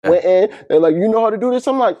went in. They're like, you know how to do this?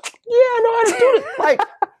 I'm like, yeah, I know how to do this. Like,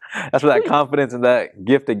 that's where that confidence and that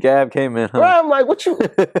gift of gab came in. Huh? Bro, I'm like, what you?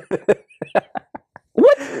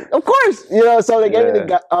 What? Of course, So they gave me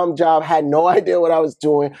the job. Had no idea what I was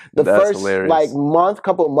doing. The That's first hilarious.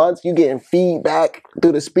 couple of months, you getting feedback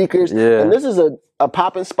through the speakers. Yeah. And this is a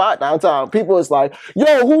popping spot downtown. People is like,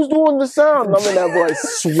 yo, who's doing the sound? And I'm in that voice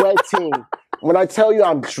sweating. When I tell you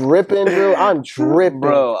I'm dripping, Drew, I'm dripping.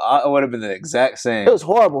 Bro, I would have been the exact same. It was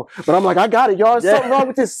horrible. But I'm like, I got it, y'all. There's something wrong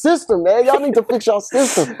with this system, man. Y'all need to fix y'all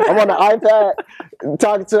system. I'm on the iPad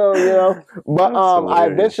talking to him, But I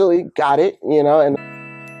eventually got it, and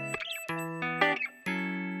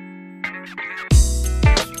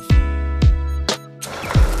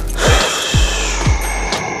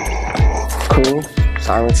cool.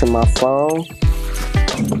 Silencing my phone.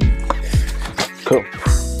 Cool.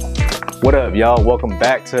 What up, y'all? Welcome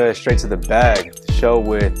back to Straight to the Bag, the show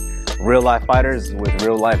with real life fighters with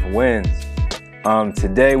real life wins.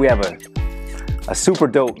 Today we have a super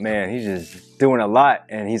dope man. He's just doing a lot,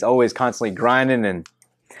 and he's always constantly grinding, and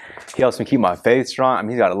he helps me keep my faith strong. I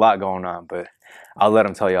mean, he's got a lot going on, but I'll let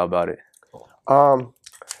him tell y'all about it.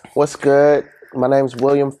 What's good? My name's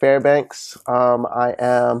William Fairbanks. I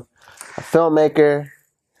am a filmmaker,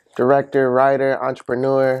 director, writer,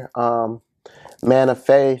 entrepreneur, man of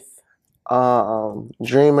faith,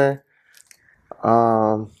 dreamer,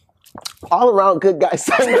 all around good guy. Just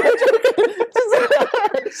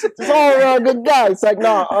all around good guy. It's like,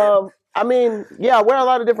 no, I mean, yeah, I wear a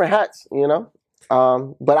lot of different hats,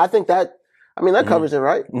 but I think that covers it,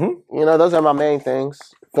 right? Mm-hmm. Those are my main things.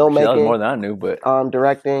 Filmmaking. That was more than I knew, but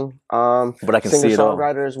directing, but I can see it all.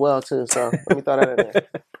 Singer-songwriter as well too. So let me throw that in there.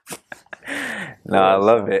 No, I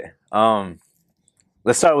love it.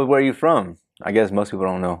 Let's start with where you're from. I guess most people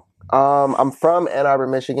don't know. I'm from Ann Arbor,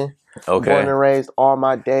 Michigan. Okay. Born and raised all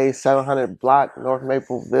my days, 700 block, North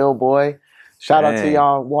Mapleville boy. Shout out to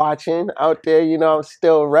y'all watching out there. I'm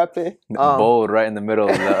still repping. Bold, right in the middle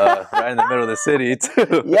of the city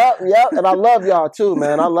too. Yep. And I love y'all too,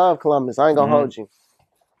 man. I love Columbus. I ain't gonna hold you.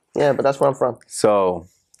 Yeah, but that's where I'm from. So,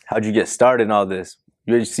 how'd you get started in all this?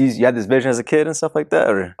 You had this vision as a kid and stuff like that,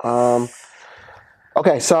 or?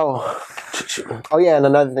 Okay, so, and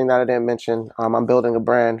another thing that I didn't mention, I'm building a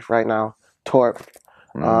brand right now, Torp.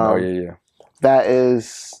 Yeah. That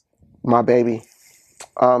is my baby.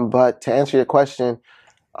 But to answer your question,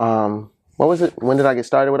 what was it? When did I get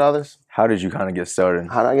started with all this? How did you kind of get started?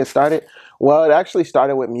 How did I get started? Well, it actually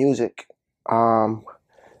started with music.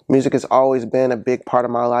 Music has always been a big part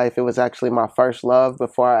of my life. It was actually my first love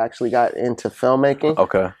before I actually got into filmmaking.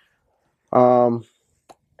 Okay.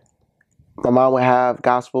 My mom would have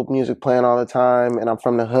gospel music playing all the time, and I'm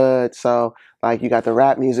from the hood, so like you got the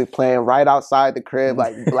rap music playing right outside the crib,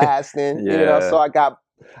 like blasting. So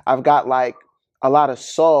I've got like a lot of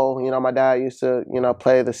soul. My dad used to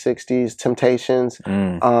play the '60s Temptations,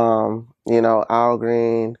 Al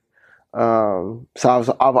Green.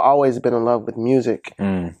 So I've always been in love with music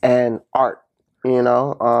and art, and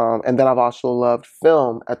then I've also loved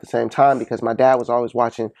film at the same time because my dad was always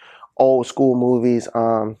watching old school movies,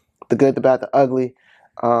 The Good, the Bad, the Ugly,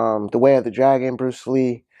 The Way of the Dragon, Bruce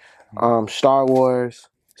Lee, Star Wars.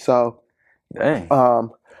 So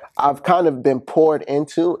I've kind of been poured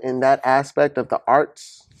into in that aspect of the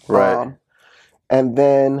arts. Right. And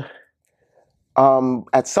then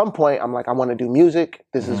at some point, I'm like, I want to do music.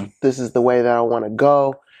 This is the way that I want to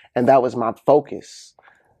go, and that was my focus.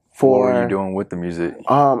 What were you doing with the music?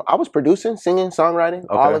 I was producing, singing, songwriting,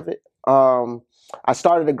 all of it. I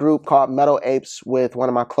started a group called Metal Apes with one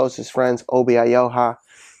of my closest friends, Obi Ayoha.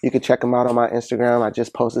 You can check him out on my Instagram. I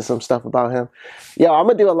just posted some stuff about him. Yeah, I'm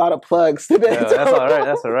gonna do a lot of plugs today. Yeah, that's all right.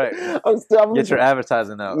 That's all right. Get your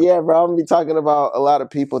advertising out. Yeah, bro. I'm gonna be talking about a lot of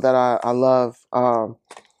people that I love.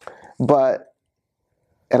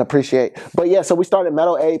 And appreciate. But yeah, so we started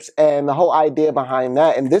Metal Apes, and the whole idea behind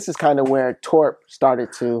that, and this is kind of where Torp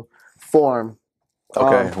started to form.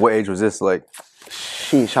 Okay, what age was this? Like,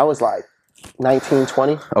 sheesh, I was like 19,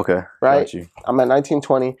 20. Okay, right? Got you. I'm at 19,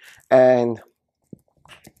 20, and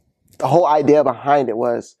the whole idea behind it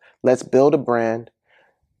was, let's build a brand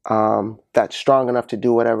that's strong enough to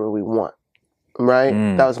do whatever we want, right?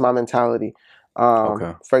 That was my mentality.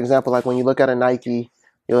 For example, like when you look at a Nike,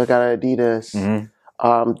 you look at an Adidas,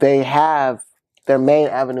 they have their main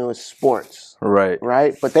avenue is sports, right?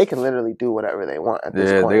 But they can literally do whatever they want at this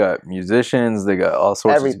point. Yeah, they got musicians, they got all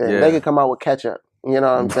sorts everything. of They could come out with ketchup. You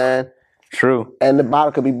know what I'm saying? True. And the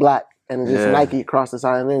bottle could be black, and just Nike across the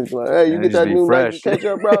side, and then like, hey, you get that new fresh. Nike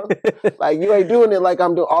ketchup, bro? Like, you ain't doing it like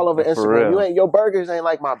I'm doing all over Instagram. Real. Your burgers ain't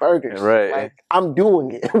like my burgers. Right. Like, I'm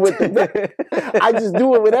doing it with I just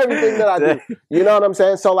do it with everything that I do. You know what I'm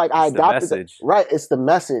saying? So like, I adopted it. Right. It's the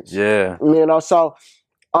message. Yeah. You know, so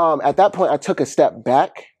at that point I took a step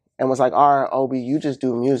back and was like, all right, Obi, you just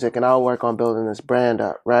do music and I'll work on building this brand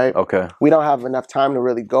up, right? Okay. We don't have enough time to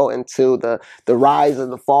really go into the rise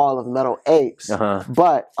and the fall of Metal Apes.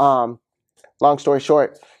 But long story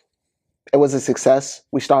short, it was a success.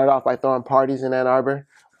 We started off by throwing parties in Ann Arbor.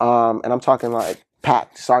 And I'm talking like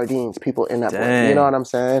packed sardines, people in that place. You know what I'm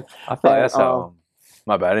saying? I feel like that's how,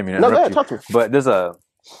 my bad, I didn't mean to interrupt you. Talk to me. But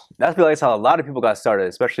I feel like that's how a lot of people got started,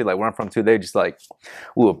 especially like where I'm from too. They just like,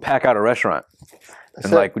 we would pack out a restaurant.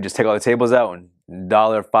 And like, we just take all the tables out and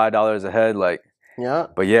 $5 a head, like. Yeah.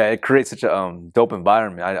 But yeah, it creates such a dope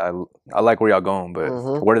environment. I like where y'all going, but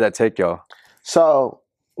where did that take y'all? So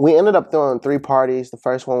we ended up throwing 3 parties. The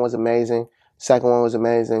first one was amazing. Second one was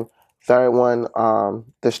amazing. Third one,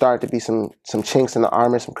 there started to be some chinks in the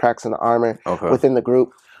armor, some cracks in the armor within the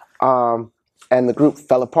group. And the group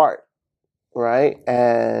fell apart, right?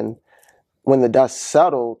 And when the dust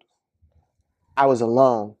settled, I was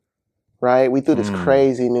alone, right? We threw this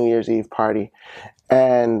crazy New Year's Eve party.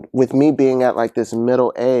 And with me being at like this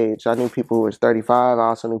middle age, I knew people who was 35. I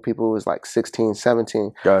also knew people who was like 16,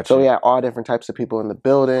 17. Gotcha. So we had all different types of people in the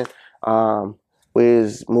building. We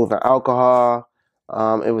was moving alcohol.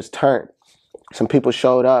 It was turned. Some people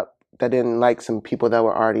showed up that didn't like some people that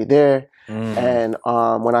were already there. And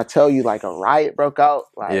when I tell you like a riot broke out,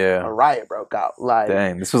 like a riot broke out. Like,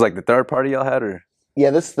 dang, this was like the third party y'all had, or?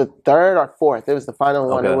 Yeah, this is the third or fourth. It was the final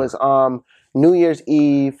one. It was New Year's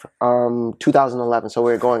Eve, 2011. So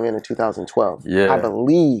we were going into 2012. Yeah. I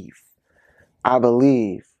believe. I'll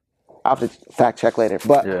have to fact check later.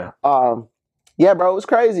 But yeah, bro, it was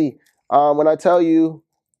crazy. When I tell you,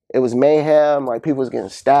 it was mayhem. Like, people was getting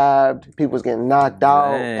stabbed, people was getting knocked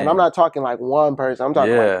out, and I'm not talking like one person. I'm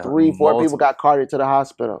talking like 3, 4 people got carted to the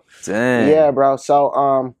hospital. Dang. Yeah, bro.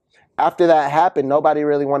 So after that happened, nobody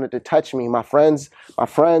really wanted to touch me. My friends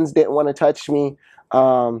didn't want to touch me.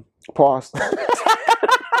 Pause. My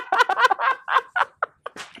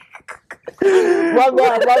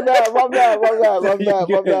bad.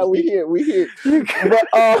 We here. But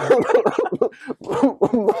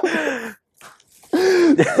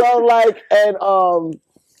so like, and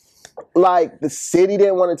like the city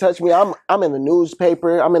didn't want to touch me. I'm in the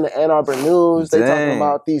newspaper. I'm in the Ann Arbor News. They talking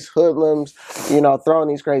about these hoodlums, throwing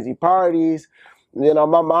these crazy parties. My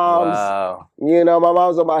mom's, my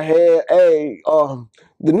mom's on my head. Hey,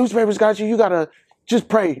 the newspapers got you. You gotta just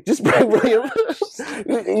pray for him. So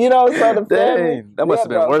the family. That must have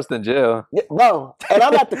been worse than jail. Yeah, bro. And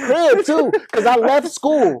I'm at the crib too, because I left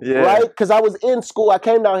school, right? Because I was in school. I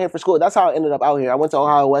came down here for school. That's how I ended up out here. I went to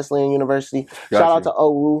Ohio Wesleyan University. Shout out to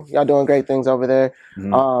OU. Y'all doing great things over there.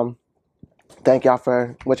 Thank y'all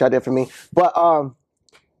for what y'all did for me. But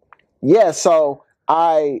yeah, so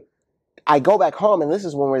I go back home, and this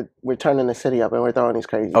is when we're turning the city up and we're throwing these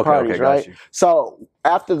crazy parties, right? So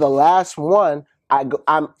after the last one,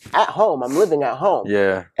 I'm at home. I'm living at home.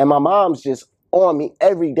 Yeah. And my mom's just on me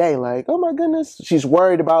every day, like, oh my goodness. She's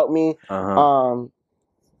worried about me.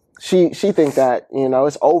 She thinks that,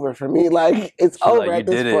 it's over for me. Like, it's over at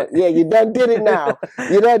this point. Yeah, you done did it now.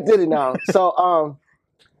 So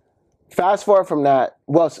fast forward from that,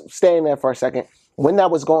 staying there for a second. When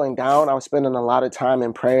that was going down, I was spending a lot of time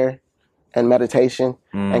in prayer and meditation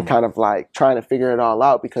and kind of like trying to figure it all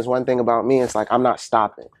out, because one thing about me is like, I'm not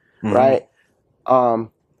stopping, right? I'm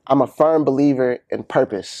a firm believer in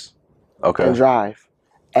purpose and drive,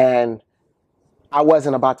 and I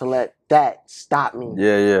wasn't about to let that stop me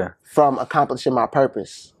from accomplishing my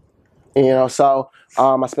purpose. So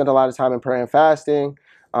I spent a lot of time in prayer and fasting,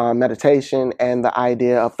 meditation, and the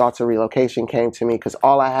idea of thoughts of relocation came to me, because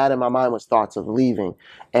all I had in my mind was thoughts of leaving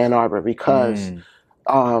Ann Arbor, because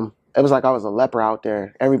it was like I was a leper out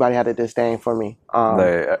there. Everybody had a disdain for me.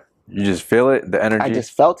 You just feel it, the energy? I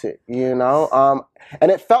just felt it, and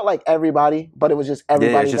it felt like everybody, but it was just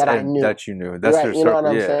everybody that I knew. That you knew. That's right, your you know what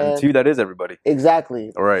I'm saying? And to you, that is everybody.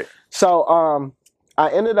 Exactly. All right. So I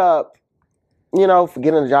ended up,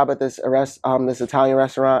 getting a job at this Italian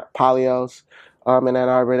restaurant, Polio's, in Ann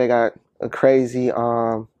Arbor. They got a crazy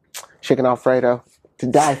chicken Alfredo. To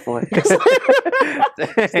die for it. It's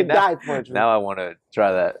to die for, Drew. Now I want to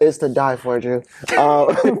try that. It's to die for, Drew.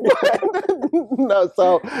 No,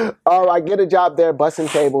 so I get a job there, bussing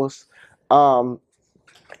tables,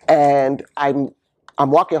 and I'm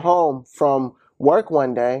walking home from work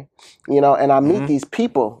one day, and I meet these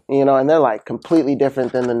people, and they're like completely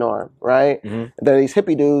different than the norm, right? They're these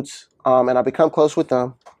hippie dudes, and I become close with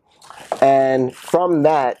them. And from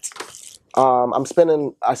that, I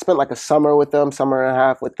spent like a summer with them, summer and a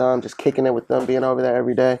half with them, just kicking it with them, being over there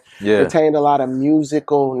every day. Yeah. Retained a lot of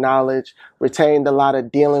musical knowledge, retained a lot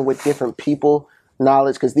of dealing with different people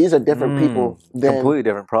knowledge, because these are different people than completely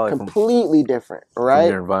different, probably completely different, right?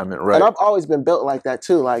 From your environment, right? And I've always been built like that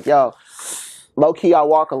too. Like, yo, low key, I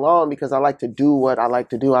walk alone because I like to do what I like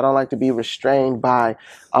to do. I don't like to be restrained by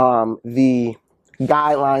the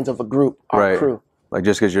guidelines of a group or crew. Like,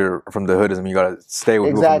 just because you're from the hood doesn't mean you gotta stay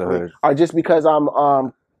with people from the hood. Or just because I'm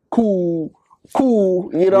cool,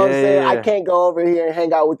 you know what I'm saying? I can't go over here and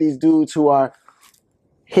hang out with these dudes who are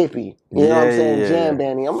hippie, you know what I'm saying? Jam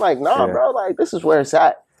banding. I'm like, nah, bro, like, this is where it's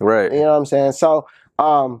at. Right. You know what I'm saying? So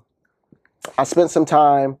I spent some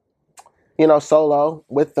time, you know, solo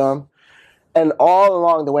with them. And all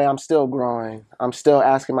along the way, I'm still growing. I'm still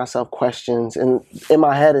asking myself questions. And in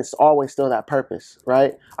my head, it's always still that purpose,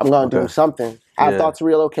 right? I'm going to do something. I have Thoughts of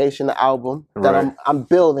Relocation, the album that I'm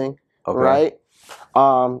building, right?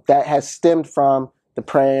 That has stemmed from the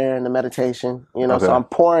prayer and the meditation, you know? So I'm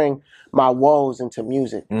pouring my woes into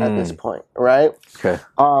music at this point, right? Okay.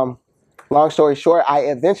 Long story short, I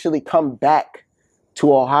eventually come back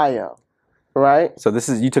to Ohio. Right. So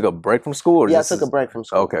you took a break from school? Or I took a break from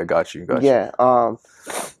school. Okay, got you. Yeah.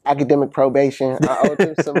 Academic probation. I owed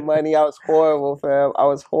them some money. I was horrible, fam. I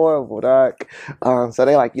was horrible, dog. So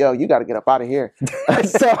they like, yo, you got to get up out of here.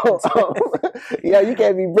 So, you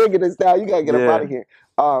can't be bringing this down. You got to get up out of here.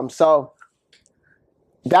 So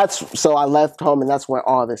I left home, and that's when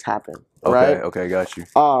all this happened. Right. Okay, got you.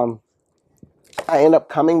 I end up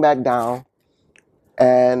coming back down,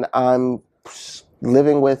 and I'm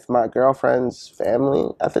living with my girlfriend's family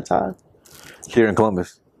at the time. Here in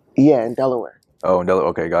Columbus? Yeah, in Delaware. Oh, in Delaware.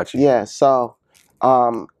 Okay, got you. Yeah, so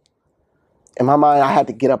in my mind, I had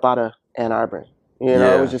to get up out of Ann Arbor. You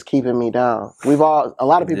know, it was just keeping me down. A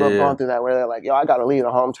lot of people have gone through that where they're like, yo, I got to leave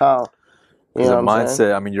the hometown. You know the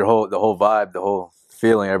mindset, I mean, the whole vibe, the whole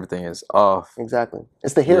feeling, everything is off. Exactly.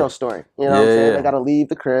 It's the hero story. You know what I'm saying? They got to leave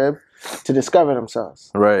the crib to discover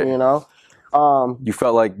themselves. Right. You know? You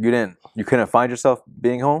felt like you couldn't find yourself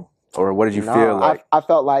being home? Or what did you feel like? I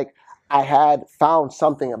felt like I had found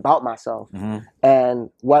something about myself. And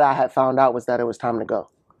what I had found out was that it was time to go.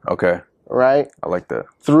 Okay. Right? I like that.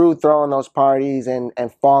 Through throwing those parties and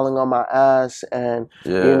falling on my ass and,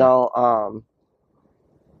 you know,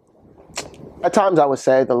 at times I would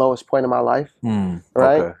say the lowest point of my life.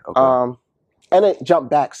 Right? Okay. And it jumped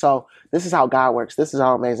back. So this is how God works. This is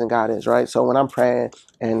how amazing God is, right? So when I'm praying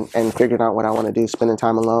and figuring out what I want to do, spending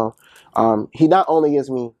time alone, he not only gives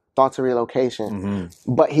me thoughts of relocation,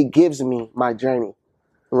 but he gives me my journey,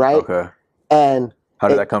 right? Okay. And how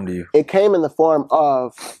did that come to you? It came in the form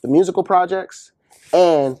of the musical projects,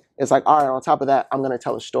 and it's like, all right, on top of that, I'm going to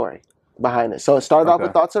tell a story behind it. So it started off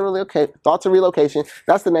with Thoughts of Relocation.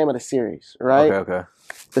 That's the name of the series, right? Okay.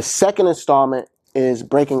 The second installment is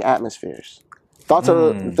Breaking Atmospheres. Thoughts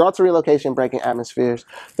of Relocation, Breaking Atmospheres.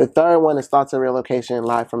 The third one is Thoughts of Relocation,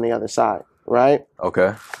 Live from the Other Side, right?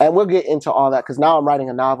 Okay. And we'll get into all that because now I'm writing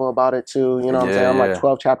a novel about it too. You know what I'm saying? I'm like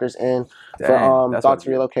 12 chapters in for Thoughts of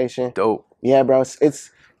Relocation. Dope. Yeah, bro.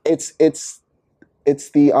 It's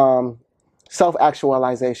the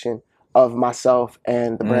self-actualization of myself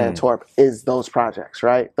and the brand Torp is those projects,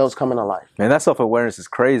 right? Those coming to life. Man, that self-awareness is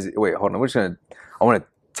crazy. Wait, hold on. I want to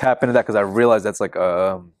tap into that because I realize that's like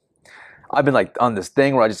I've been like on this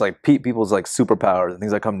thing where I just like people's like superpowers and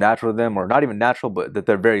things that come natural to them, or not even natural, but that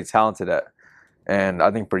they're very talented at. And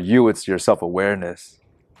I think for you, it's your self-awareness.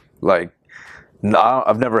 Like,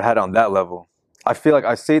 I've never had it on that level. I feel like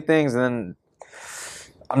I say things and then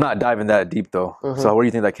I'm not diving that deep though. So where do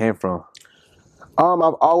you think that came from?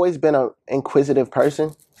 I've always been an inquisitive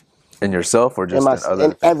person. In yourself or just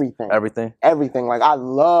in everything? Everything? Everything. Like, I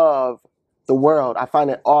love the world. I find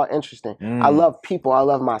it all interesting. I love people. I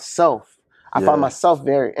love myself. I find myself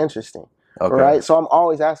very interesting, right? So I'm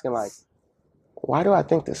always asking, like, why do I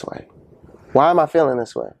think this way? Why am I feeling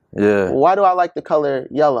this way? Yeah. Why do I like the color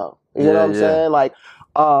yellow? You know what I'm saying? Like,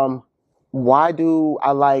 why do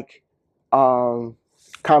I like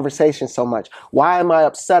conversation so much? Why am I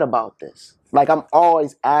upset about this? Like, I'm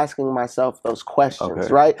always asking myself those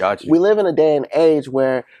questions, right? Got you. We live in a day and age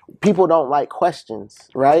where people don't like questions,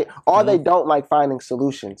 right? Or they don't like finding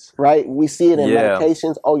solutions, right? We see it in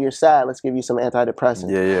medications. Oh, you're sad. Let's give you some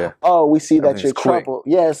antidepressants. Oh, we see that you're troubled.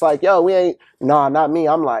 Yeah, it's like, yo, not me.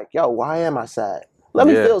 I'm like, yo, why am I sad? Let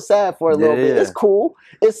me feel sad for a little bit. It's cool.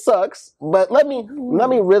 It sucks. But let me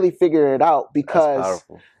really figure it out, because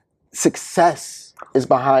success is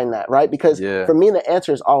behind that, right? Because for me, the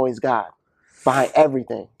answer is always God. Behind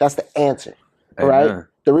everything. That's the answer, right?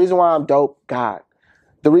 The reason why I'm dope, God.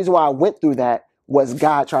 The reason why I went through that was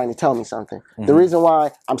God trying to tell me something. Mm-hmm. The reason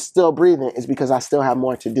why I'm still breathing is because I still have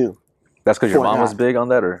more to do. That's because your mom was big on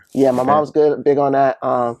that, or? Yeah, my mom's big on that.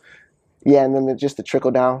 Yeah, and then just the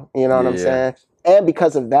trickle down, you know what I'm saying? And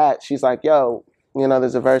because of that, she's like, yo, you know,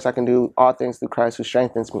 there's a verse, I can do all things through Christ who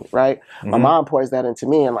strengthens me, right? Mm-hmm. My mom pours that into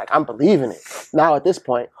me, and like, I'm believing it. Now at this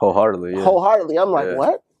point. Wholeheartedly, yeah. Wholeheartedly. I'm like,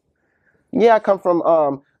 what? Yeah, I come from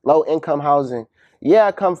low income housing. Yeah,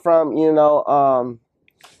 I come from, you know,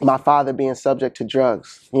 my father being subject to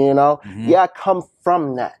drugs, you know? Mm-hmm. Yeah, I come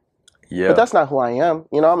from that. Yeah. But that's not who I am.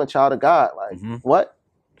 You know, I'm a child of God. Like, what?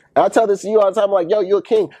 And I tell this to you all the time, I'm like, yo, you're a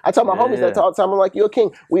king. I tell my homies that all the time, I'm like, you're a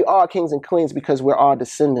king. We are kings and queens because we're all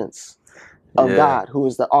descendants of God, who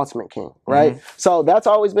is the ultimate king, right? So that's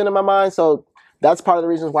always been in my mind. So that's part of the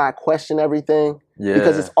reasons why I question everything,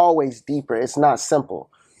 because it's always deeper. It's not simple.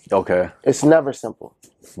 Okay. It's never simple.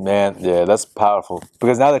 Man, yeah, that's powerful.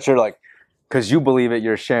 Because now that you're like, because you believe it,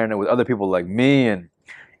 you're sharing it with other people like me. And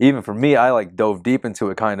even for me, I like dove deep into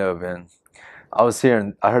it kind of. And I was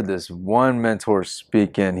hearing, I heard this one mentor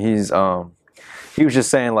speak, and he was just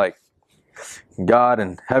saying like, God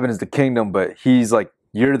and heaven is the kingdom, but he's like,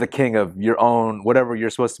 you're the king of your own, whatever you're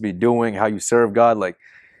supposed to be doing, how you serve God, like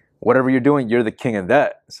whatever you're doing, you're the king of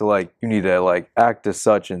that. So like, you need to like act as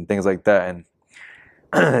such and things like that.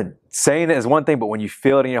 And saying it is one thing, but when you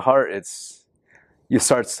feel it in your heart, it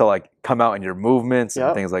starts to like come out in your movements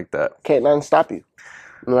and things like that. Can't nothing stop you,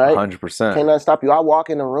 right? 100%. Can't nothing stop you. I walk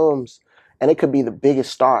in the rooms, and it could be the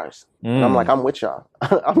biggest stars. And I'm like, I'm with y'all.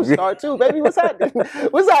 I'm a star too, baby. What's happening?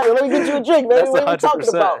 What's happening? Let me get you a drink, baby. What are we talking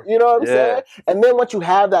about? You know what I'm saying? And then once you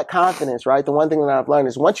have that confidence, right? The one thing that I've learned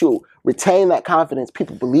is once you retain that confidence,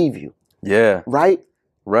 people believe you. Yeah. Right?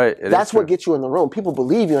 Right. That's what gets you in the room. People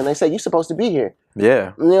believe you, and they say, you're supposed to be here.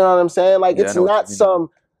 Yeah. You know what I'm saying? Like, it's not some,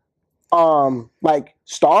 like,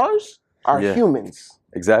 stars are humans.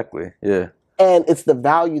 Exactly. Yeah. And it's the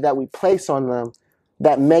value that we place on them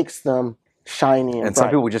that makes them shiny and bright. Some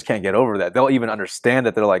people just can't get over that. They'll even understand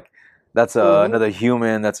that they're like, that's another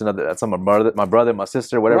human. That's my brother, my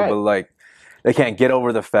sister, whatever. Right. But like, they can't get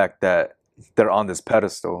over the fact that they're on this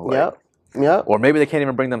pedestal. Like, or maybe they can't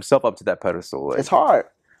even bring themselves up to that pedestal. Like, it's hard.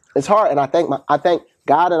 It's hard. And I thank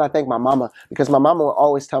God, and I thank my mama, because my mama will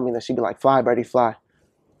always tell me that she'd be like, fly, birdie, fly.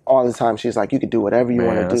 All the time. She's like, you could do whatever you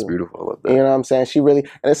want to do. That's beautiful. I love that. You know what I'm saying? She really,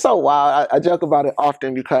 and it's so wild. I joke about it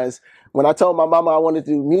often because when I told my mama I wanted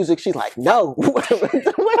to do music, she's like, no. She's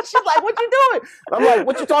like, what you doing? I'm like,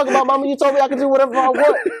 what you talking about, mama? You told me I could do whatever I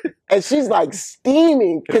want. And she's like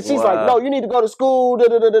steaming because she's like, no, you need to go to school.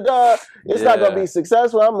 It's not going to be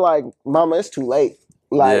successful. I'm like, mama, it's too late.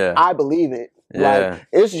 Like, I believe it. Like,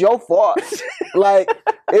 it's your fault. Like,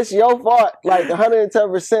 it's your fault. Like,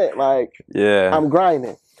 110%. Like, I'm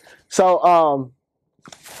grinding. So,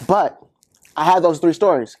 but I had those 3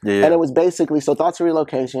 stories. And it was basically, so thoughts of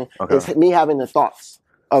relocation is me having the thoughts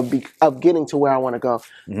of getting to where I want to go,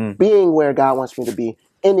 being where God wants me to be,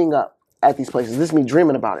 ending up at these places. This is me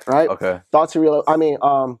dreaming about it, right? Thoughts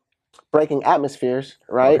of breaking atmospheres,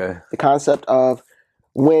 right? The concept of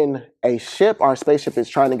when a ship or a spaceship is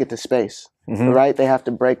trying to get to space, right? They have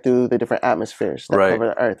to break through the different atmospheres that cover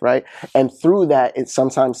the Earth, right? And through that, it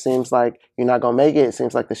sometimes seems like you're not going to make it. It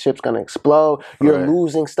seems like the ship's going to explode. You're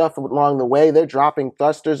losing stuff along the way. They're dropping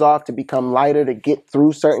thrusters off to become lighter to get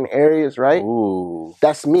through certain areas, right? Ooh.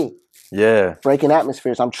 That's me. Yeah. Breaking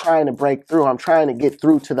atmospheres. I'm trying to break through. I'm trying to get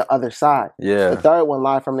through to the other side. Yeah. The third one,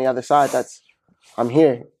 live from the other side, I'm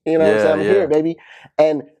here. You know what I'm saying? I'm here, baby.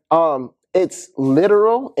 And it's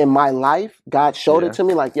literal in my life. God showed it to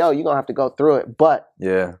me like, yo, you're going to have to go through it. But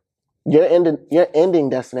your ending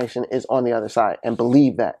destination is on the other side. And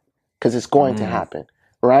believe that, because it's going to happen,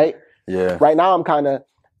 right? Yeah. Right now, I'm kind of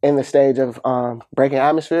in the stage of breaking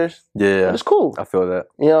atmospheres. Yeah. But it's cool. I feel that.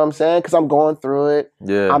 You know what I'm saying? Because I'm going through it.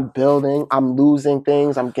 Yeah. I'm building. I'm losing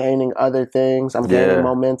things. I'm gaining other things. I'm gaining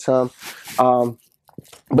momentum.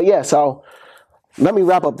 But yeah, so let me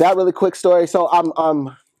wrap up that really quick story. So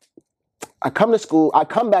I come to school. I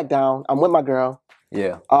come back down. I'm with my girl.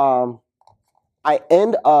 Yeah. I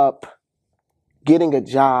end up getting a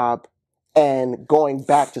job and going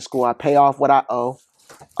back to school. I pay off what I owe.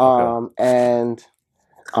 And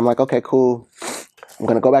I'm like, okay, cool. I'm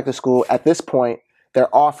going to go back to school. At this point,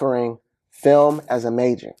 they're offering film as a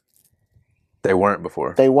major. They weren't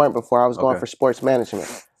before. They weren't before. I was going for sports management.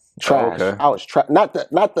 Trash. Oh, okay. I was trash. Not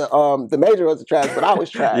the major was trash, but I was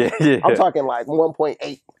trash. I'm talking like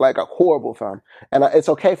 1.8, like a horrible film. And it's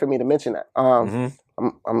okay for me to mention that.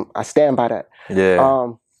 I stand by that.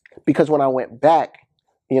 Yeah. Because when I went back,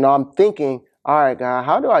 I'm thinking, all right, God,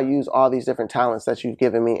 how do I use all these different talents that you've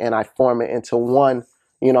given me and I form it into one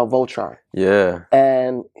Voltron. Yeah.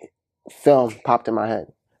 And film popped in my head.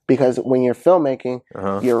 Because when you're filmmaking,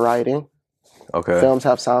 you're writing. Okay. Films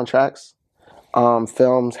have soundtracks.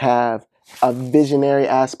 Films have a visionary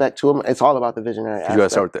aspect to them. It's all about the visionary aspect. You gotta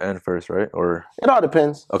start with the end first, right? Or it all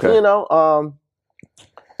depends. Okay.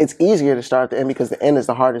 It's easier to start at the end because the end is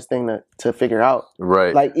the hardest thing to figure out.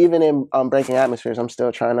 Right. Like even in Breaking Atmospheres, I'm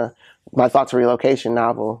still trying to. My Thoughts of Relocation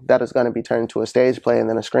novel that is going to be turned into a stage play and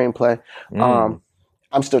then a screenplay.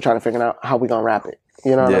 I'm still trying to figure out how we're gonna wrap it.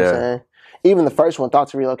 You know what I'm saying? Even the first one,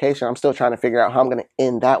 Thoughts of Relocation, I'm still trying to figure out how I'm going to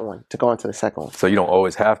end that one to go into the second one. So you don't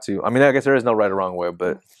always have to. I mean, I guess there is no right or wrong way,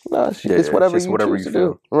 but no, it's whatever you choose to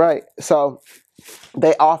do. Right. So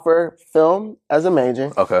they offer film as a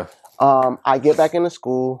major. Okay. I get back into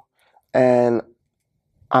school and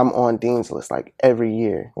I'm on Dean's List like every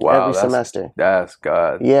year, every semester. That's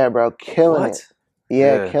God. Yeah, bro, killing it.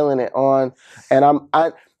 Yeah, killing it on, and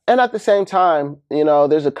and at the same time,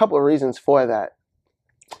 there's a couple of reasons for that.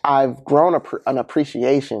 I've grown an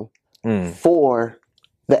appreciation for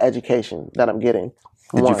the education that I'm getting.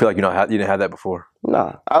 Did you feel like you didn't have that before?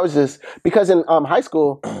 Nah, I was just because in high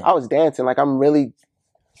school I was dancing. Like I'm really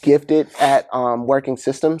gifted at working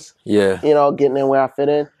systems. Yeah, getting in where I fit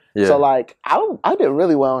in. Yeah. So like I did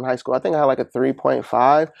really well in high school. I think I had like a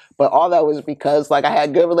 3.5, but all that was because like I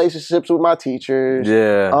had good relationships with my teachers.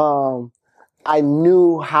 Yeah. I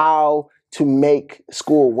knew how to make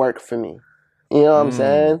school work for me. You know what I'm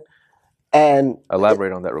saying? And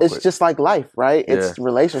elaborate on that real quick. It's just like life, right? It's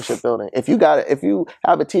relationship building. If you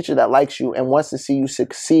have a teacher that likes you and wants to see you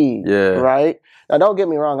succeed, right? Now don't get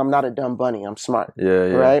me wrong, I'm not a dumb bunny. I'm smart.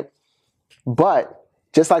 Right? But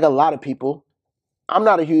just like a lot of people, I'm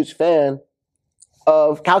not a huge fan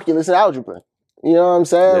of calculus and algebra. You know what I'm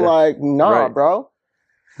saying? Like, nah, bro.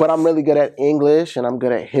 But I'm really good at English and I'm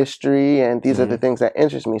good at history, and these are the things that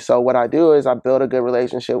interest me. So what I do is I build a good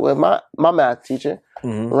relationship with my math teacher,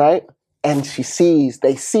 right? And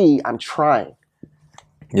they see I'm trying.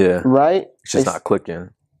 Yeah. Right? It's just not clicking.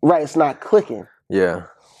 Right, it's not clicking. Yeah.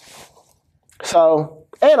 So,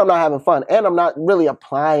 and I'm not having fun, and I'm not really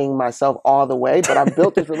applying myself all the way, but I've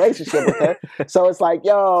built this relationship with her. So it's like,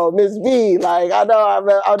 yo, Miss V, like I know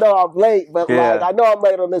I'm late, but like I know I'm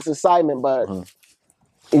late on this assignment, but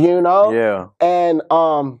Yeah. And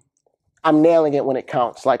I'm nailing it when it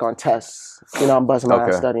counts, like on tests. I'm buzzing my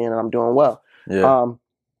ass studying and I'm doing well. Yeah.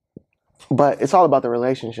 But it's all about the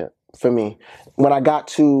relationship for me. When I got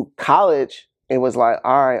to college, it was like,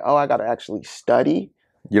 all right, I got to actually study.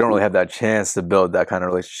 You don't really have that chance to build that kind of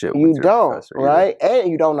relationship with your professor, right? And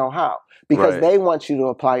you don't know how because they want you to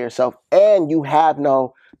apply yourself and you have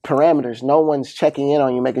no parameters. No one's checking in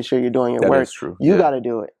on you, making sure you're doing your work. That is true. You got to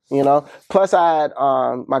do it, Plus, I had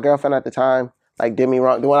my girlfriend at the time, like, did me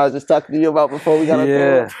wrong. The one I was just talking to you about before we got up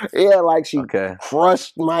there. Yeah, like, she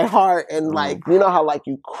crushed my heart. And, like, you know how, like,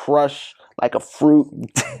 you crush, like, a fruit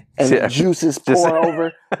and the juices pour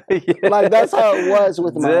over? Like, that's how it was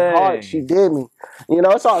with my heart. She did me.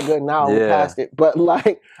 It's all good now. We passed it. But,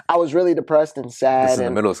 like, I was really depressed and sad. This is in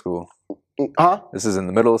the middle of school? Huh? This is in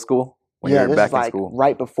the middle of school? When this you're back is like in school?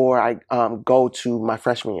 Right before I go to my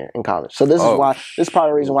freshman year in college. So this is part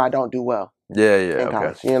of the reason why I don't do well in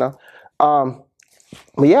college,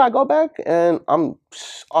 But yeah, I go back and I'm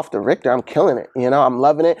off the Richter. I'm killing it, I'm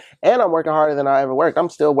loving it. And I'm working harder than I ever worked. I'm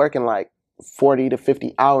still working like 40 to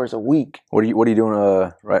 50 hours a week. What are you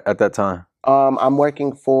doing right at that time? I'm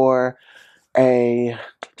working for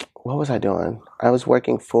what was I doing? I was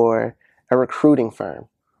working for a recruiting firm.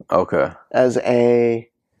 Okay. As a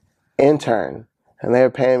intern, and they were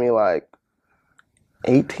paying me like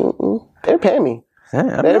 18. They were paying me.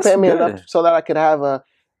 Yeah, they were paying me enough so that I could have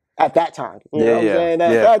at that time. You know what I'm saying?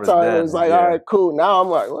 At that time, it was like, all right, cool. Now I'm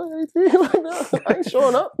like, what, 18? Like, I ain't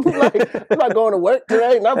showing up. Like, I'm not going to work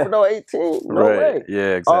today. Not for no 18. No way.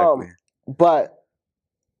 Yeah, exactly. But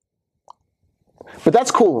that's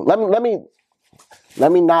cool.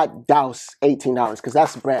 Let me not douse $18 because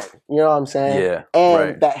that's bread. You know what I'm saying? Yeah.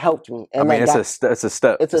 And that helped me. And it's a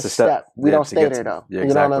step. It's a step. We don't stay there though. Yeah,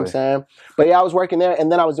 you know what I'm saying? But yeah, I was working there and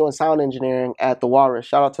then I was doing sound engineering at the Walrus.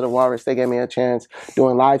 Shout out to the Walrus. They gave me a chance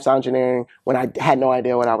doing live sound engineering when I had no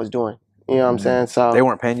idea what I was doing. You know what I'm saying? So they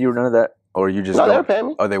weren't paying you or none of that? Or you just No, they were paying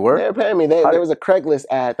me. Oh, they were? They were paying me. There was a Craigslist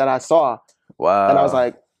ad that I saw. Wow. And I was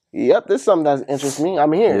like, yep, this is something that interests me.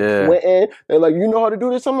 I'm here. Yeah. Went in. They're like, you know how to do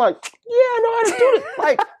this? I'm like, yeah, I know how to do this.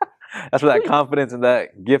 Like, that's where that confidence and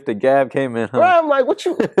that gift of gab came in. Huh? Right, I'm like, what?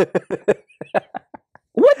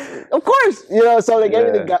 Of course, So they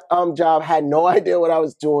gave me the job. Had no idea what I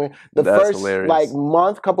was doing. That's first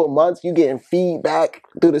hilarious. Couple of months, you getting feedback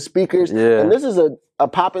through the speakers. Yeah. And this is a a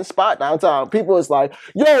popping spot downtown. People is like,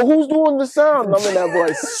 yo, who's doing the sound? And I'm in that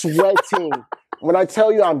voice sweating. When I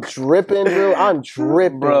tell you I'm dripping, bro, I'm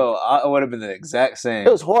dripping. Bro, I would have been the exact same.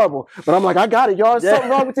 It was horrible. But I'm like, I got it, y'all. There's something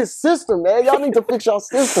wrong with this system, man. Y'all need to fix y'all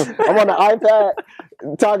system. I'm on the iPad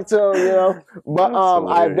talking to him, you know. But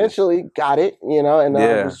I eventually got it, you know, and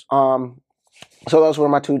so those were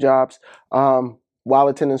my 2 jobs. While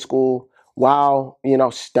attending school, while, you know,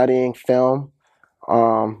 studying film.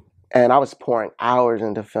 And I was pouring hours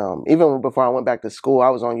into film. Even before I went back to school, I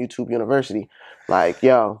was on YouTube University. Like,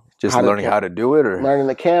 yo. Just learning how to do it, or learning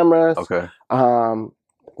the cameras. Okay.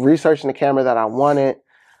 Researching the camera that I wanted.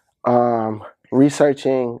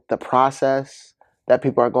 Researching the process that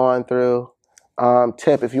people are going through.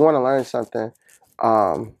 Tip: if you want to learn something,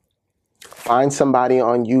 find somebody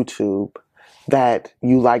on YouTube that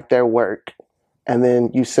you like their work, and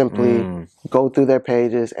then you simply go through their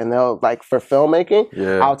pages, and they'll, like, for filmmaking,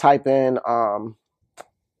 I'll type in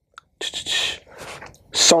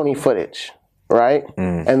Sony footage. Right?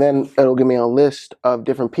 And then it'll give me a list of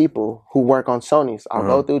different people who work on Sonys. I'll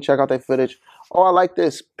go through, check out their footage. Oh, I like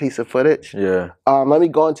this piece of footage. Yeah. Let me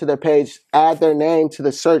go into their page, add their name to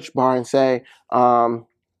the search bar and say, Will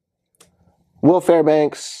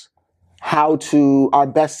Fairbanks, our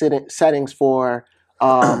best settings for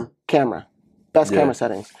camera. Best camera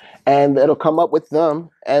settings. And it'll come up with them,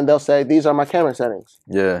 and they'll say, these are my camera settings.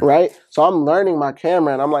 Yeah. Right? So I'm learning my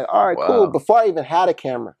camera, and I'm like, all right, cool. Before I even had a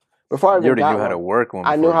camera, before I even knew how to work one.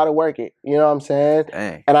 I knew how to work it. You know what I'm saying?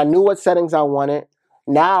 Dang. And I knew what settings I wanted.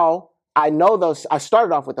 Now I know those. I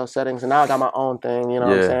started off with those settings, and now I got my own thing. You know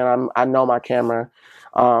what I'm saying? I know my camera.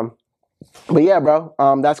 But yeah, bro,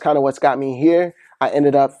 that's kind of what's got me here. I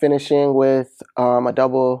ended up finishing with a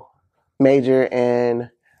double major in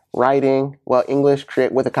writing, English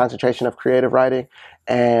with a concentration of creative writing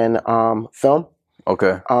and film.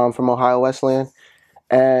 Okay. From Ohio Wesleyan,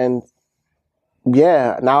 and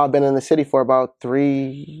yeah, now I've been in the city for about 4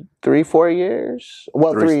 years.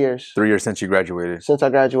 Well, 3 years. 3 years since you graduated. Since I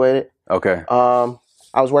graduated. Okay. I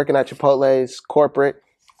was working at Chipotle's corporate.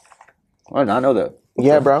 I did not know that.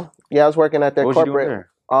 Yeah, bro. Yeah, I was working at their what corporate. Was you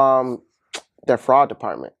doing there? Their fraud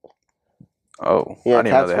department. Oh, yeah, I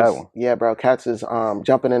didn't know they had one. Yeah, bro. Cats is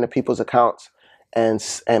jumping into people's accounts and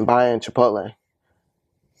buying Chipotle.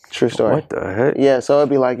 True story. What the heck? Yeah, so it'd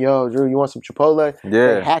be like, yo, Drew, you want some Chipotle?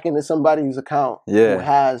 Yeah. They hack into somebody's account who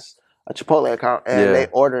has a Chipotle account, and they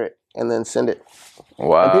order it and then send it.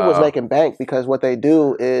 Wow. And people was making bank because what they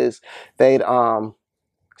do is they'd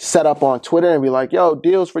set up on Twitter and be like, yo,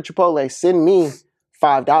 deals for Chipotle, send me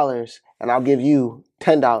 $5 and I'll give you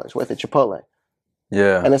 $10 worth of Chipotle.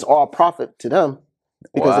 Yeah. And it's all profit to them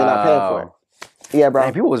because they're not paying for it. Yeah, bro.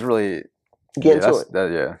 Man, people was really getting to it.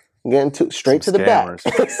 Getting straight to the back.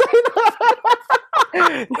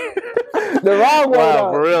 The wrong way.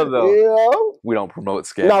 Wow, for real though. You know? We don't promote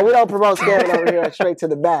scamming. No, we don't promote scamming over here. Straight to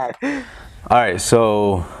the back. All right,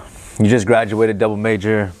 so you just graduated, double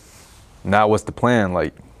major. Now what's the plan?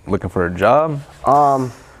 Like looking for a job?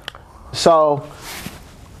 So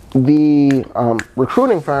the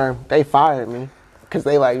recruiting firm, they fired me. Because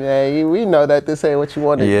they like, man, we know that this ain't what you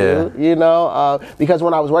want to do, you know? Because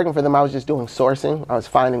when I was working for them, I was just doing sourcing. I was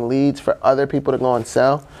finding leads for other people to go and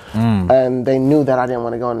sell. And they knew that I didn't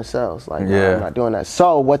want to go into sales. Like, no, I'm not doing that.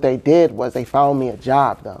 So what they did was they found me a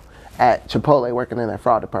job, though, at Chipotle, working in their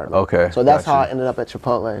fraud department. Okay. So that's how I ended up at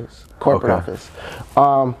Chipotle's corporate office.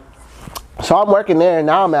 So I'm working there, and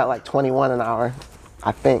now I'm at like 21 an hour,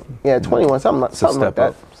 I think. Yeah, 21, something like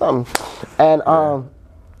that. And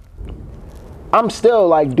I'm still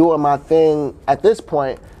like doing my thing at this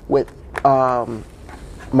point with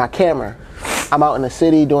my camera. I'm out in the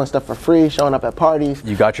city doing stuff for free, showing up at parties.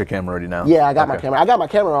 You got your camera ready now? Yeah, I got my camera. I got my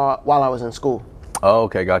camera while I was in school. Oh,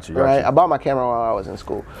 okay, got you. Right, I bought my camera while I was in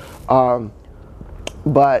school.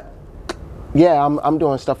 But yeah, I'm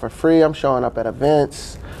doing stuff for free. I'm showing up at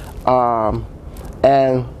events,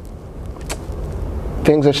 and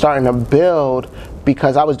things are starting to build.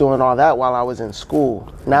 Because I was doing all that while I was in school.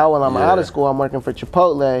 Now when I'm out of school, I'm working for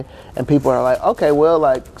Chipotle, and people are like, okay, well,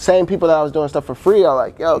 like, same people that I was doing stuff for free are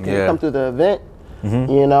like, yo, can you come through the event?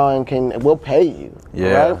 You know, and we'll pay you,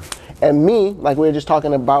 right? And me, like we were just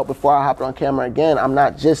talking about before I hopped on camera again, I'm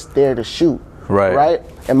not just there to shoot, right?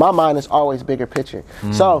 In my mind, it's always bigger picture.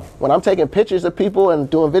 So when I'm taking pictures of people and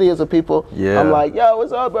doing videos of people, I'm like, yo,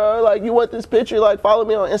 what's up, bro? Like, you want this picture? Like, follow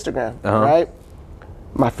me on Instagram, right?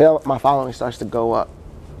 My following starts to go up.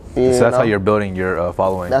 So that's how you're building your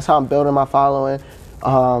following. That's how I'm building my following.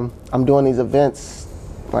 I'm doing these events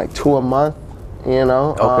like 2 a month, you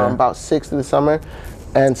know, about 6 through the summer.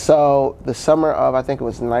 And so the summer of, I think it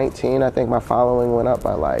was 19, I think my following went up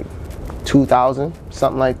by like 2,000,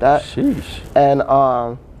 something like that. Sheesh. And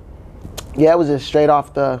yeah, it was just straight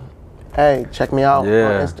off the, hey, check me out on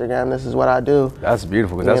Instagram. This is what I do. That's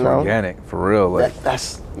beautiful because that's organic for real. Like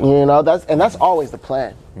that's that's always the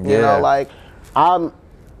plan. You know, like I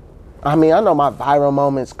know my viral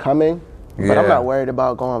moment's coming, but I'm not worried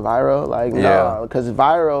about going viral. Like no, because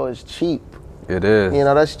viral is cheap. It is. You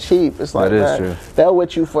know, that's cheap. It's like that is true. They'll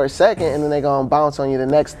with you for a second and then they're gonna bounce on you the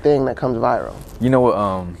next thing that comes viral. You know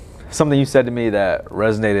what? Something you said to me that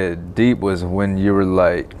resonated deep was when you were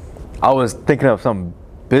like, I was thinking of some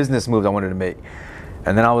business moves I wanted to make,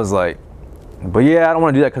 and then I was like, but yeah, I don't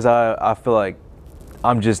want to do that because I feel like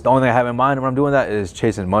I'm just, the only thing I have in mind when I'm doing that is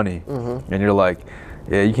chasing money. And you're like,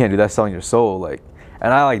 yeah, you can't do that, selling your soul. Like,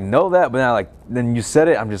 and I like know that, but then then you said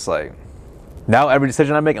it, I'm just like, now every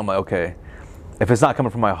decision I make, I'm like, okay, if it's not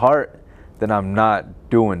coming from my heart, then I'm not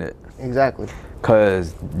doing it. Exactly.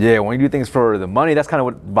 Cause yeah, when you do things for the money, that's kind of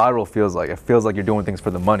what viral feels like. It feels like you're doing things for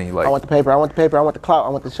the money. Like I want the paper, I want the paper, I want the clout, I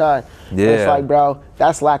want the shine. Yeah. And it's like, bro,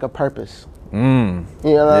 that's lack of purpose. You know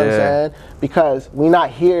what I'm saying? Because we're not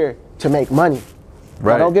here to make money.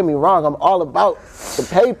 Right. Now, don't get me wrong, I'm all about the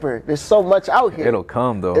paper. There's so much out here. It'll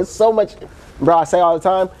come though. It's so much, bro. I say all the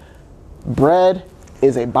time, bread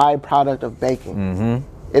is a byproduct of baking.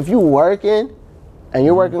 If you're working and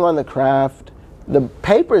you're working on the craft, the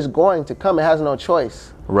paper is going to come. It has no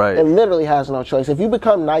choice. Right. It literally has no choice. If you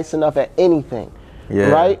become nice enough at anything,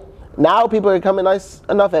 right? Now people are becoming nice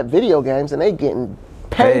enough at video games and they getting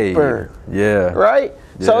paper. Yeah. Right?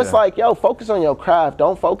 So it's like, yo, focus on your craft.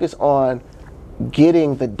 Don't focus on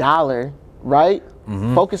getting the dollar, right?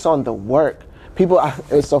 Focus on the work. People,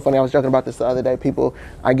 it's so funny, I was joking about this the other day. People,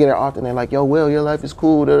 I get it often, they're like, yo, Will, your life is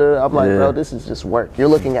cool. I'm like, bro, this is just work. You're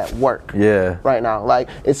looking at work right now. Like,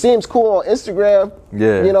 it seems cool on Instagram,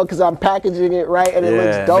 you know, because I'm packaging it right and it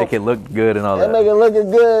looks dope. Make it look good and all that. Make it look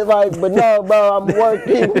good, like, but no, bro, I'm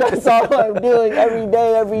working. That's all I'm doing every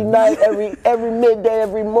day, every night, every midday,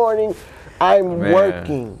 every morning. I'm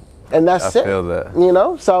working. And that's it. I feel that. You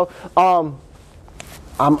know? So,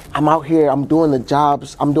 I'm out here, I'm doing the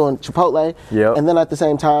jobs, I'm doing Chipotle, and then at the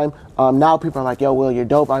same time, now people are like, yo, Will, you're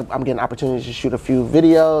dope. I'm getting opportunities to shoot a few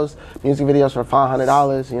videos, music videos for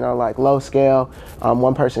 $500, you know, like low scale,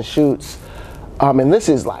 one person shoots. And this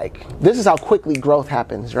is how quickly growth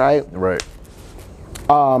happens, right? Right.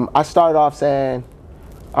 I started off saying,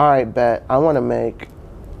 all right, bet, I want to make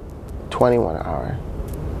 21 an hour.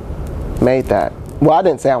 Made that. Well, I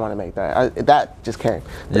didn't say I want to make that. That just came.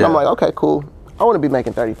 Then I'm like, okay, cool. I want to be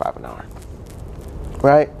making 35 an hour,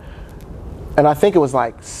 right? And I think it was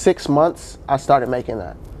like 6 months I started making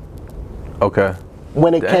that. Okay.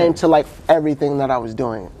 When it came to like everything that I was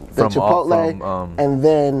doing, the Chipotle, and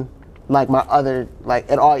then like my other, like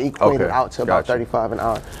it all equated out to about 35 an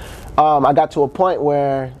hour. I got to a point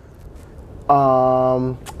where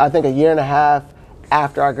I think a year and a half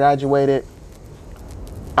after I graduated,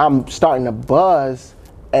 I'm starting to buzz,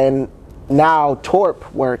 and now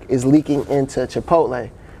Torp work is leaking into Chipotle,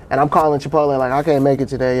 and I'm calling Chipotle like, I can't make it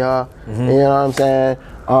today, y'all. You know what I'm saying?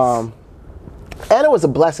 And it was a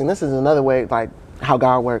blessing. This is another way, like how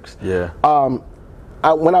God works. Yeah.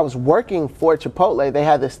 When I was working for Chipotle, they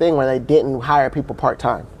had this thing where they didn't hire people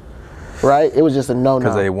part-time, right? It was just a no-no.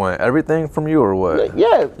 Because they want everything from you or what?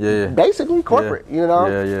 Yeah. Basically corporate, you know?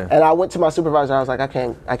 Yeah. And I went to my supervisor. I was like, I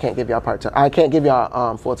can't give y'all part-time. I can't give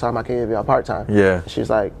y'all full-time. I can't give y'all part-time. Yeah. She's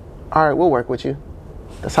like, all right, we'll work with you.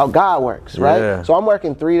 That's how God works, right? Yeah. So I'm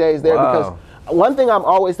working 3 days there because one thing I'm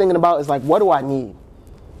always thinking about is like, what do I need,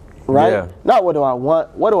 right? Yeah. Not what do I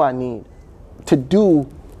want, what do I need to do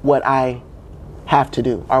what I have to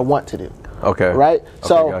do or want to do. Okay. Right?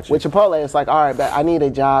 So with Chipotle, it's like, all right, but I need a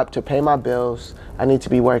job to pay my bills. I need to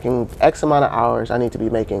be working X amount of hours. I need to be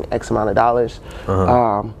making X amount of dollars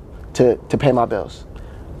to pay my bills.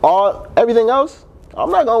 Everything else, I'm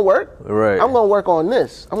not gonna work. Right. I'm gonna work on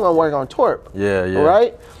this. I'm gonna work on Torp. Yeah.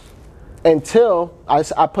 Right? Until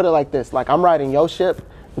I put it like this, like I'm riding your ship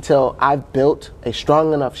until I've built a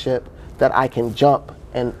strong enough ship that I can jump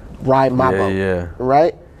and ride my boat. Yeah.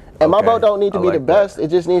 Right? And my boat don't need to be the best. It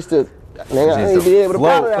just needs to I need to be able to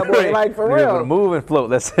paddle that boy, like for real. Be able to move and float,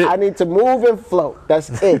 that's it. I need to move and float, that's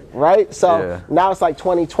it, right? So now it's like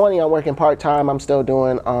 2020, I'm working part-time, I'm still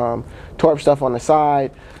doing Torp stuff on the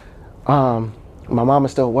side. My mom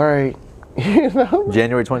is still worried, you know?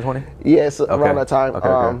 January 2020? Yes, around that time.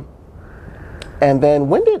 Okay. And then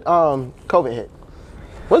when did COVID hit?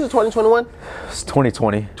 Was it 2021? It's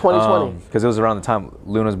 2020. 2020. Because it was around the time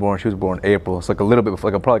Luna was born. She was born in April. It's like a little bit,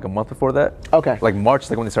 probably like a month before that. Okay. Like March,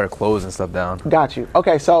 like when they started closing stuff down. Got you.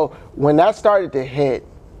 Okay, so when that started to hit,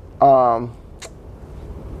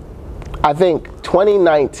 I think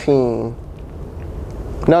 2019.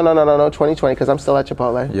 No, 2020, because I'm still at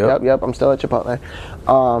Chipotle. Yep, I'm still at Chipotle.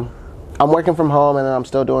 I'm working from home, and then I'm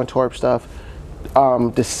still doing Torp stuff.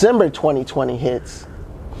 December 2020 hits,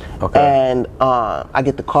 and I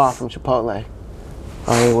get the call from Chipotle.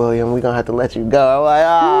 Oh, hey, William, we're going to have to let you go.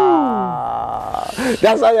 I'm like,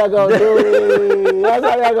 that's how y'all going to do me. That's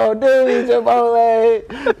how y'all going to do me,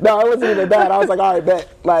 Chipotle. No, it wasn't even that. I was like, all right,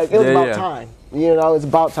 bet. Like, it was about time. You know, it's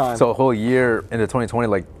about time. So a whole year into 2020,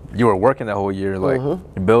 like, you were working that whole year, like,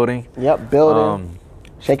 building? Yep, building,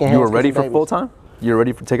 shaking hands. You were ready for full time? You were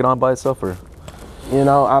ready for taking it on by itself, or? You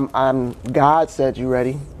know, God said you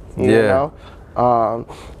ready. You know? God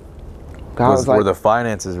was like, were the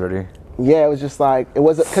finances ready? Yeah, it was just like, it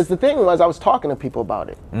was, because the thing was, I was talking to people about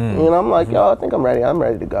it. You know, I'm like, yo, I think I'm ready. I'm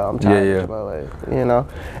ready to go. I'm tired of Chipotle, you know?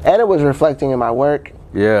 And it was reflecting in my work.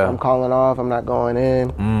 Yeah. I'm calling off. I'm not going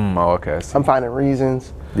in. Okay. I'm finding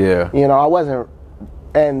reasons. Yeah. You know, I wasn't,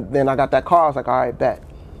 and then I got that call. I was like, all right, bet.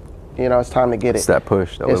 You know, it's time to get it. It's that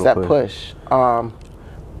push. It's that push.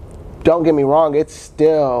 Don't get me wrong. It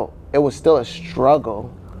was still a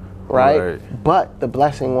struggle, right? But the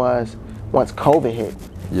blessing was, once COVID hit,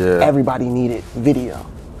 everybody needed video.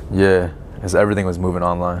 Yeah, because everything was moving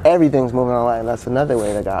online. Everything's moving online. That's another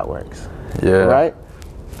way that God works. Yeah. Right?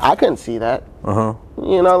 I couldn't see that.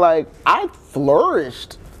 You know, like, I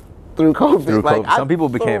flourished through COVID. Like, some people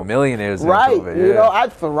became millionaires through COVID. You know, I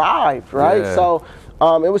thrived, right? So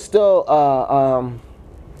it was still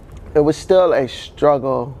a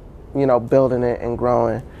struggle, you know, building it and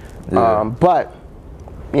growing. But,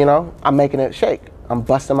 you know, I'm making it shake. I'm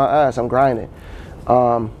busting my ass. I'm grinding.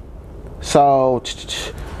 So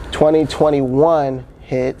 2021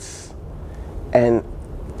 hits, and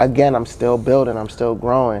again, I'm still building. I'm still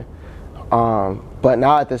growing. But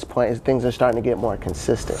now at this point, things are starting to get more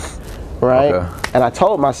consistent, right? And I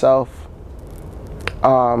told myself,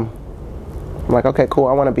 I'm like, okay, cool.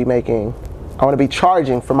 I want to be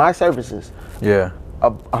charging for my services. $100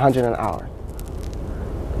 an hour.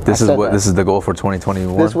 This is the goal for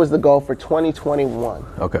 2021? This was the goal for 2021.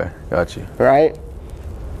 Okay, got you. Right?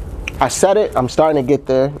 I said it, I'm starting to get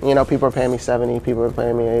there. You know, people are paying me 70, people are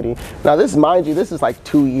paying me 80. Now this, mind you, this is like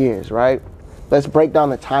 2 years, right? Let's break down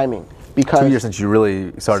the timing. Because 2 years since you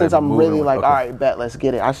really started. Since I'm really like, all right, bet, let's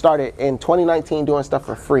get it. I started in 2019 doing stuff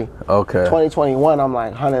for free. 2021, I'm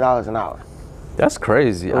like $100 an hour. That's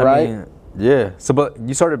crazy. Right? I mean, yeah. So, but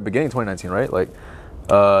you started beginning 2019, right? Like,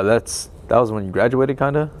 that was when you graduated,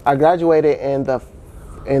 kind of? I graduated in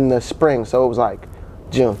the spring, so it was like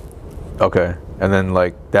June. Okay. And then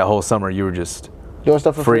like that whole summer you were just doing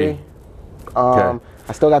stuff for free. I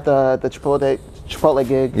still got the Chipotle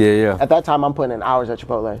gig. Yeah. At that time I'm putting in hours at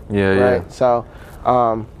Chipotle. Yeah. So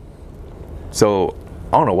so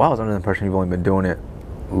I don't know why I was under the impression you've only been doing it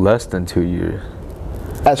less than 2 years.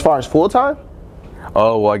 As far as full time?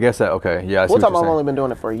 Oh, well, I guess that, okay. Yeah, I see full time what you're I've saying. only been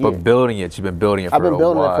doing it for a year. But building it, you've been building it for a while. I've been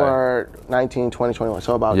building it for 19, 20, 21,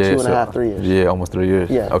 so about 2.5, 3 years. Yeah, almost 3 years.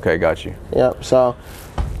 Yeah. Okay, got you. Yep, so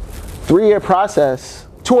 3-year process,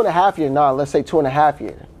 2.5 year, let's say 2.5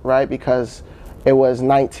 year, right? Because it was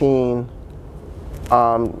 19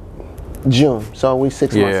 June, so we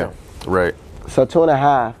 6 months in. Right. So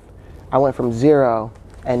 2.5, I went from 0,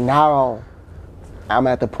 and now I'm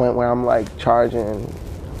at the point where I'm like charging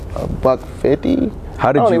 $150.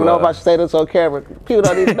 How did I don't even know if I should say this on camera. People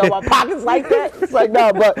don't even know my pockets like that. It's like,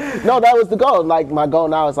 no, but no, that was the goal. Like, my goal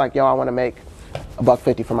now is like, yo, I want to make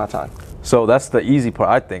 $150 for my time. So that's the easy part,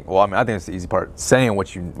 I think. Well, I mean, I think it's the easy part, saying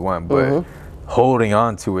what you want, but holding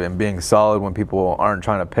on to it and being solid when people aren't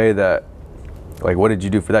trying to pay that. Like, what did you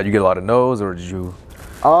do for that? You get a lot of no's, or did you,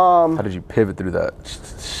 how did you pivot through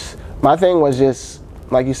that? My thing was just,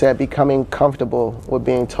 like you said, becoming comfortable with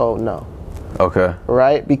being told no. Okay.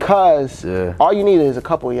 Right? Because all you need is a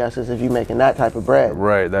couple yeses if you're making that type of bread.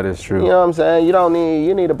 Right, that is true. You know what I'm saying?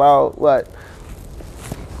 You need about, what,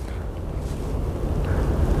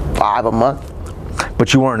 5 a month.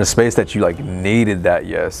 But you weren't in a space that you like needed that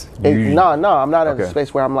yes. No, I'm not in a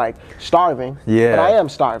space where I'm like starving. Yeah. But I am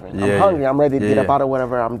starving. I'm hungry. I'm ready to get up out of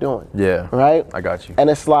whatever I'm doing. Yeah. Right? I got you. And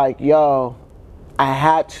it's like, yo, I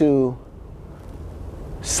had to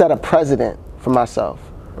set a precedent for myself.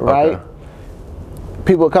 Right? Okay.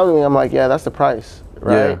 People come to me, I'm like, yeah, that's the price.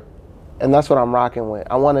 Right? Yeah. And that's what I'm rocking with.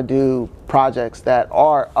 I want to do projects that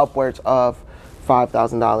are upwards of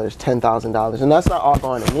 $5,000, $10,000, and that's not all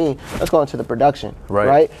going to me. That's going to the production,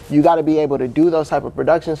 right? You got to be able to do those type of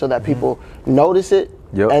productions so that people notice it,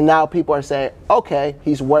 and now people are saying, okay,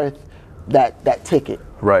 he's worth that ticket,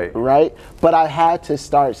 right? But I had to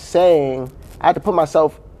start I had to put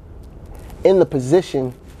myself in the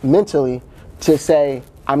position mentally to say,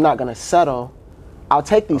 I'm not gonna settle. I'll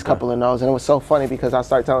take these couple of no's. And it was so funny because I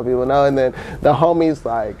start telling people no, and then the homies,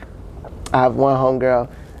 like, I have one homegirl,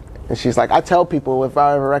 and she's like, I tell people if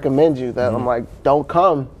I ever recommend you that I'm like, don't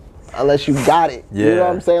come unless you got it. Yeah. You know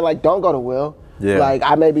what I'm saying? Like, don't go to Will. Yeah. Like,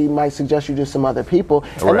 I maybe might suggest you to some other people.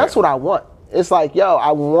 And that's what I want. It's like, yo,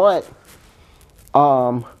 I want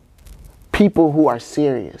people who are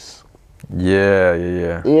serious. Yeah.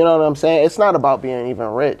 You know what I'm saying? It's not about being even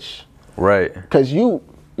rich. Right. Because you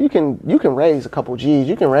can raise a couple G's.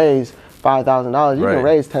 You can raise $5,000. You can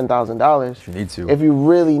raise $10,000 if you need to. If you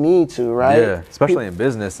really need to, right? Yeah. Especially in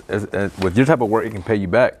business, with your type of work, it can pay you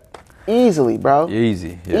back easily, bro.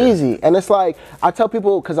 Easy. Yeah. Easy. And it's like, I tell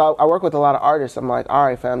people, because I work with a lot of artists, I'm like, all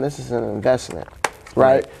right, fam, this is an investment,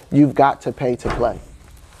 right? You've got to pay to play.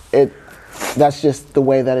 That's just the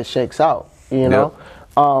way that it shakes out, you know?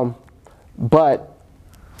 But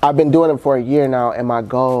I've been doing it for a year now, and my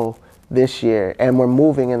goal this year, and we're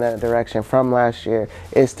moving in that direction from last year,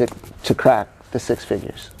 is to crack the 6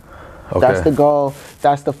 figures. Okay. That's the goal.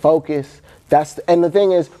 That's the focus. And the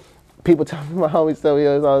thing is, people tell me, my homies tell me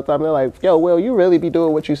this all the time. They're like, yo, Will, you really be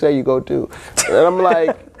doing what you say you go do? And I'm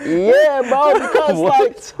like, yeah, bro, because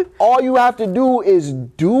like, all you have to do is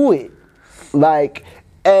do it. Like,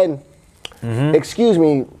 and excuse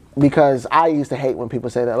me, because I used to hate when people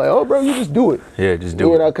say that, like, oh, bro, you just do it. Yeah, just do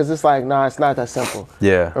it. You know, because it's like, nah, it's not that simple.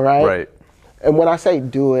 Yeah, right. And when I say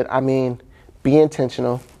do it, I mean, be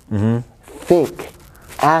intentional, think,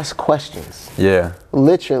 ask questions. Yeah.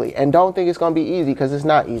 Literally. And don't think it's going to be easy, because it's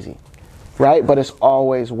not easy, right? But it's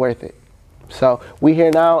always worth it. So we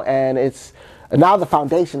here now, and now the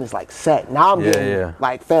foundation is like set. Now I'm getting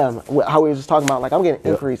like, fam, how we were just talking about, like I'm getting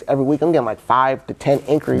inquiries every week. I'm getting like 5 to 10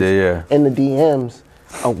 inquiries in the DMs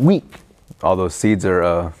a week. All those seeds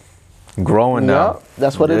are growing now.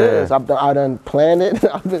 That's what it is. I done planted.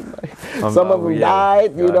 I've been like, some of them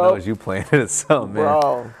died, you know. I know you planted something, man.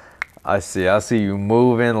 Bro. I see you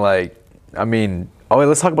moving, like, I mean, wait,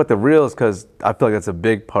 let's talk about the reels, because I feel like that's a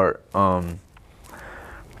big part of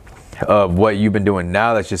what you've been doing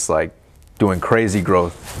now that's just like doing crazy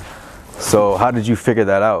growth. So how did you figure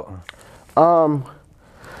that out?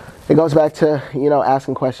 It goes back to, you know,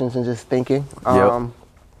 asking questions and just thinking.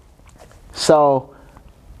 So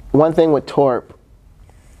one thing with Torp,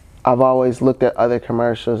 I've always looked at other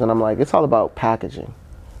commercials and I'm like, it's all about packaging.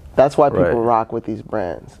 That's why people rock with these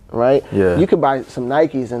brands, right? Yeah. You could buy some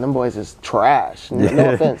Nikes and them boys is trash.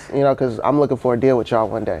 No offense, you know, because I'm looking for a deal with y'all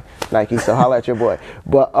one day, Nike. So holla at your boy.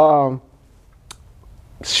 But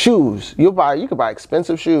shoes, you could buy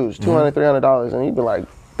expensive shoes, $200, $300, and you'd be like,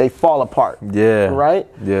 they fall apart. Yeah. Right?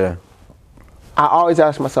 Yeah. I always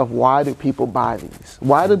ask myself, why do people buy these?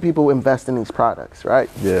 Why do people invest in these products, right?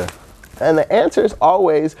 Yeah. And the answer is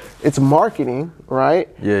always, it's marketing, right?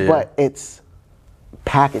 Yeah. But it's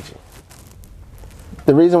packaging.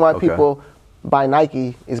 The reason why people buy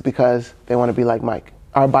Nike is because they want to be like Mike.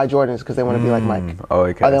 Or buy Jordans because they want to be like Mike.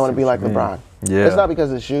 Or they want to be like LeBron. Yeah. It's not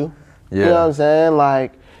because of the shoe. Yeah. You know what I'm saying?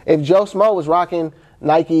 Like, if Joe Smo was rocking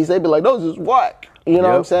Nikes, they'd be like, those is whack. You know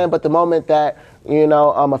what I'm saying? But the moment that, you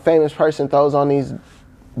know, a famous person throws on these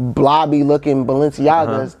blobby looking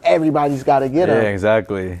Balenciagas, everybody's got to get them. Yeah,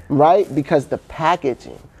 exactly. Right? Because the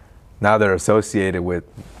packaging. Now they're associated with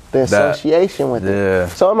the association with it.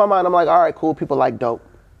 So in my mind, I'm like, all right, cool, people like dope.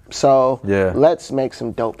 So let's make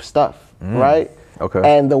some dope stuff, right? Okay.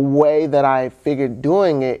 And the way that I figured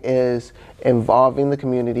doing it is involving the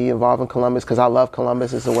community, involving Columbus, because I love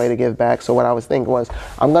Columbus. It's a way to give back. So what I was thinking was,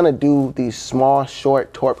 I'm going to do these small,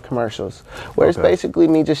 short Torp commercials, where it's basically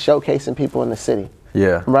me just showcasing people in the city.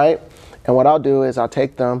 Yeah. Right? And what I'll do is I'll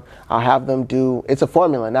take them, I'll have them do, it's a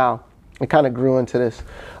formula now. It kind of grew into this.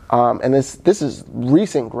 And this is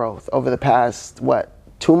recent growth over the past,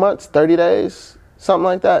 2 months, 30 days, something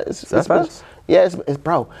like that. It's fast? Yeah, it's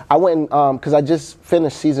bro. I went, because I just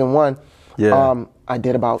finished season 1. Yeah. I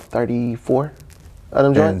did about 34 of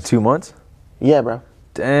them joints. In 2 months? Yeah, bro.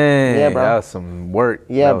 Dang, yeah, bro. That was some work.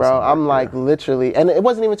 Yeah, bro. I'm like literally, and it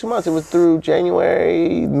wasn't even 2 months. It was through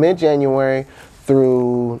January, mid-January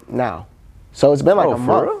through now. So it's been like a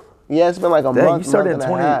month. Real? Yeah, it's been like a month. You started in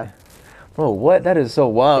 20. Bro, what? That is so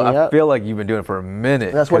wild. Yep. I feel like you've been doing it for a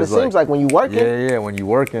minute. That's what it seems like when you working. Yeah, when you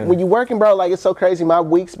working. When you working, bro, like it's so crazy. My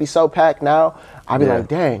weeks be so packed now. I be like,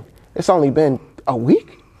 dang, it's only been a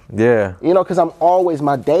week? Yeah. You know, because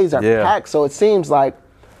my days are packed. So it seems like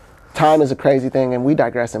time is a crazy thing, and we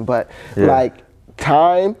digressing. But like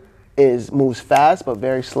time moves fast, but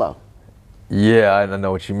very slow. Yeah, I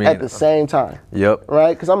know what you mean. At the same time. Yep.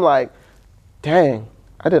 Right? Because I'm like, dang,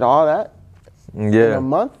 I did all that in a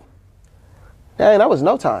month? Dang, that was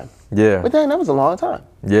no time. Yeah. But dang, that was a long time.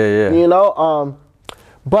 Yeah, yeah. You know,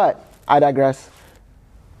 But I digress.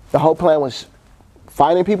 The whole plan was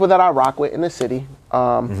finding people that I rock with in the city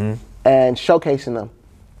and showcasing them.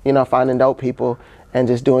 You know, finding dope people and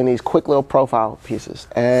just doing these quick little profile pieces.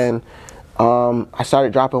 And I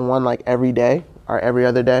started dropping one like every day or every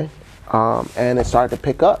other day. And it started to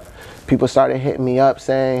pick up. People started hitting me up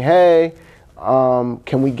saying, hey,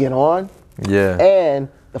 can we get on? Yeah. And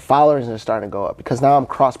the followers are starting to go up because now I'm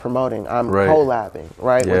cross-promoting. I'm collabing,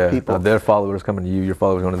 right, with people. Now their followers coming to you, your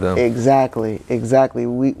followers going to them. Exactly.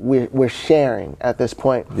 We're sharing at this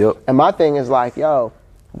point. Yep. And my thing is like, yo,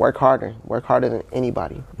 work harder than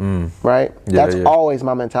anybody, right? That's always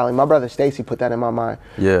my mentality. My brother Stacy put that in my mind.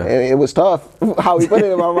 Yeah. It was tough how he put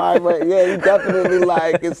it in my mind, but yeah, he definitely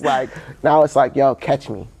like, it's like, now it's like, yo, catch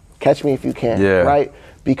me if you can, right?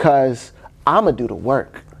 Because I'm gonna do the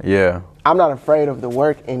work. Yeah. I'm not afraid of the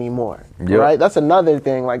work anymore, right? That's another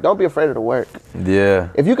thing, like, don't be afraid of the work. Yeah.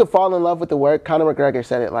 If you could fall in love with the work, Conor McGregor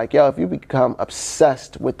said it, like, yo, if you become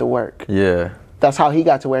obsessed with the work, that's how he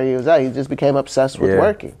got to where he was at. He just became obsessed with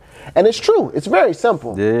working. And it's true. It's very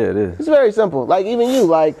simple. Yeah, it is. It's very simple. Like, even you,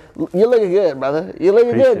 like, you're looking good, brother. You're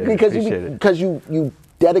looking good because you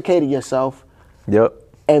dedicated yourself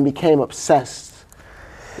and became obsessed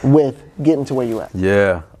with getting to where you at.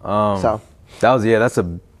 Yeah. So that's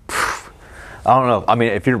a, I don't know. I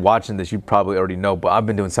mean, if you're watching this, you probably already know, but I've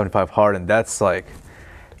been doing 75 hard, and that's like,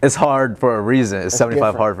 it's hard for a reason. It's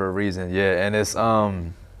 75 hard for a reason. Yeah. And it's,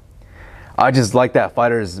 I just like that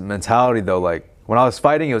fighter's mentality though. Like, when I was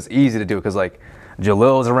fighting, it was easy to do because like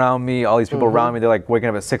Jalil's around me, all these people around me, they're like waking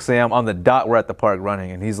up at 6 a.m. on the dot. We're at the park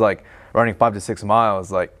running, and he's like running 5 to 6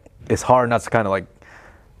 miles. Like, it's hard not to kind of like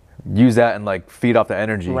use that and like feed off the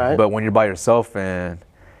energy. Right. But when you're by yourself, and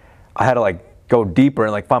I had to like go deeper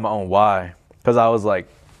and like find my own why, because I was like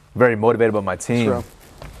very motivated by my team. True.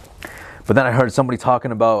 But then I heard somebody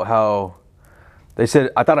talking about how they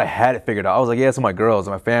said, I thought I had it figured out. I was like, yeah, it's my girls,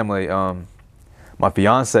 my family, my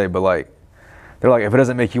fiance, but like, they're like, if it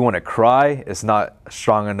doesn't make you want to cry, it's not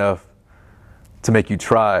strong enough to make you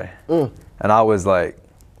try. And I was like,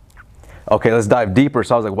 okay, let's dive deeper.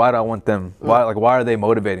 So I was like, why do I want them? Why are they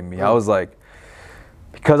motivating me? I was like,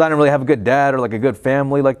 because I didn't really have a good dad or like a good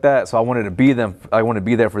family like that. So I wanted to be them. I wanted to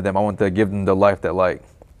be there for them. I wanted to give them the life that like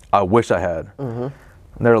I wish I had. And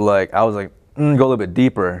they're like, I was like, go a little bit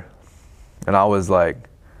deeper. And I was like,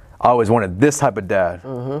 I always wanted this type of dad.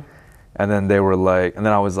 And then they were like, and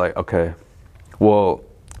then I was like, okay, well,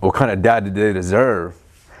 what kind of dad did they deserve?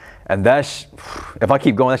 And that's, if I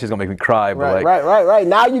keep going, that's just gonna make me cry. But right.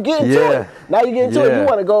 Now you get into it. Now you get into it. You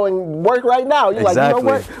want to go and work right now. You're like, you know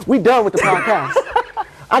what? We done with the podcast.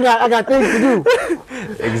 I got things to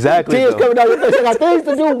do. Exactly. Tears coming down your face. I got things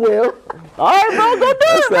to do, Will. All right, bro, go do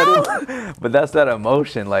it, bro. But that's that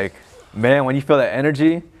emotion. Like, man, when you feel that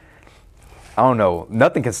energy, I don't know,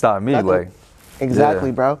 nothing can stop me. Like,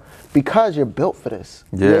 exactly, bro. Because you're built for this.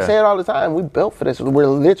 You say it all the time. We built for this. We're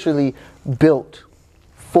literally built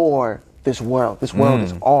for this world. This world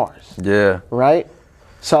is ours. Yeah. Right?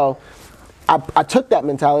 So I took that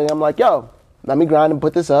mentality. I'm like, yo, let me grind and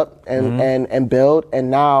put this up and build. And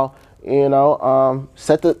now, you know,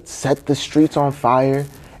 set the streets on fire.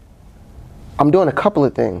 I'm doing a couple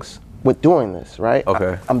of things with doing this, right?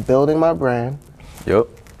 Okay. I'm building my brand. Yep.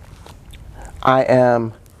 I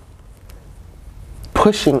am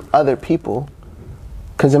pushing other people,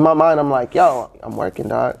 because in my mind I'm like, yo, I'm working,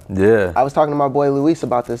 dog. Yeah. I was talking to my boy Luis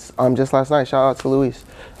about this just last night. Shout out to Luis,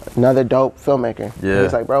 another dope filmmaker. Yeah.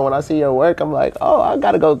 He's like, bro, when I see your work, I'm like, oh, I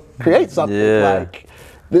gotta go create something. Like,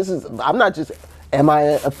 I'm not just, am I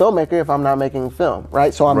a filmmaker if I'm not making film,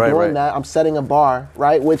 right? So I'm doing that. I'm setting a bar,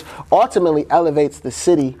 right, which ultimately elevates the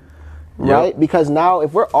city. Right, because now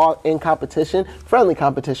if we're all in competition, friendly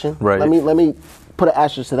competition. Right. Let me put an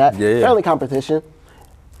asterisk to that. Friendly competition.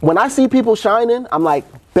 When I see people shining, I'm like,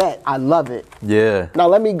 bet, I love it. Yeah. Now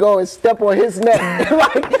let me go and step on his neck,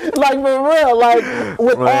 like for real, like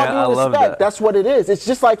with all due respect. That's what it is. It's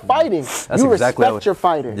just like fighting. That's you exactly respect your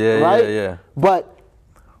fighter, right? Yeah. But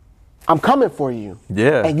I'm coming for you.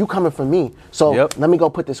 Yeah. And you coming for me. So let me go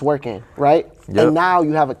put this work in, right? Yep. And now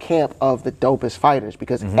you have a camp of the dopest fighters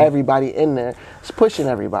because everybody in there is pushing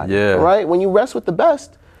everybody. Yeah. Right? When you rest with the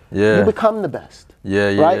best, you become the best.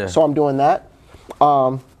 Yeah. Right? Yeah. So I'm doing that.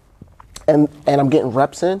 And I'm getting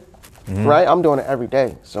reps in. Right? I'm doing it every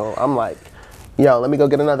day. So I'm like, yo, let me go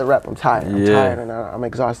get another rep. I'm tired. I'm tired and I'm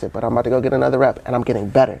exhausted, but I'm about to go get another rep and I'm getting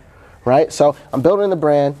better. Right? So I'm building the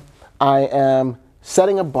brand. I am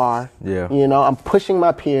setting a bar. Yeah. You know, I'm pushing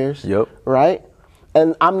my peers. Yep. Right?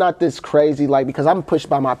 And I'm not this crazy, like, because I'm pushed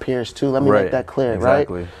by my peers too. Let me make that clear,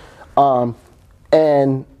 exactly. Right?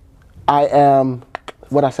 And I am,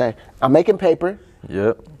 I'm making paper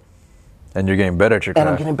Yep. And you're getting better at your craft.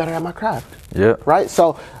 And I'm getting better at my craft. Yep. Right?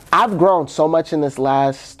 So I've grown so much in this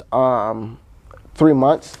last 3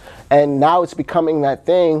 months, and now it's becoming that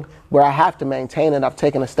thing where I have to maintain it. I've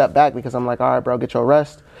taken a step back because I'm like, all right, bro, get your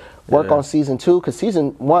rest. Work on season 2, because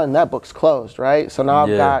season 1, that book's closed, right? So now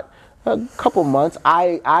I've got a couple months.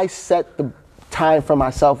 I set the time for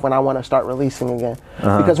myself when I want to start releasing again.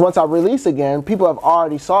 Because once I release again, people have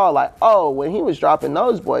already saw like, oh, when he was dropping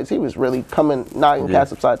those boys, he was really knocking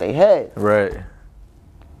cats upside their head. Right.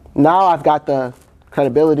 Now I've got the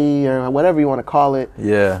credibility or whatever you want to call it.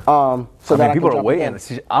 Yeah. So that people are waiting.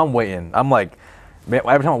 See, I'm waiting. I'm like, man,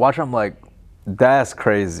 every time I watch it, I'm like, that's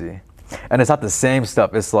crazy. And it's not the same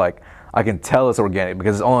stuff. It's like, I can tell it's organic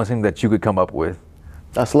because it's the only thing that you could come up with.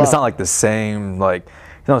 That's love. It's not like the same, like,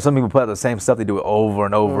 you know, some people put out the same stuff, they do it over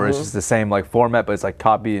and over. It's just the same like format, but it's like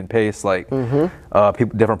copy and paste, like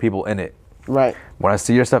different people in it. Right. When I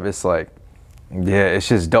see your stuff, it's like, yeah, it's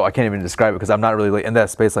just dope. I can't even describe it because I'm not really like in that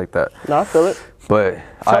space like that. No, I feel it. But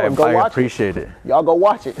I appreciate it. Y'all go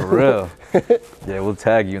watch it. For real. Yeah, we'll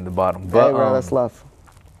tag you in the bottom. But, hey, bro, that's love.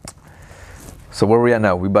 So where we at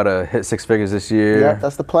now? We about to hit 6 figures this year. Yeah,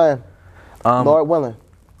 that's the plan. Lord willing.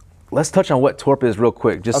 Let's touch on what TORP is real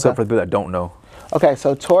quick, just so for the people that don't know. Okay,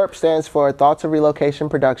 so TORP stands for Thoughts of Relocation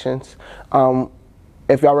Productions.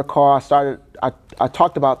 If y'all recall, I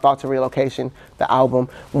talked about Thoughts of Relocation, the album.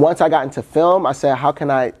 Once I got into film, I said, how can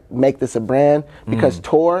I make this a brand? Because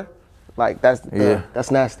tour, like that's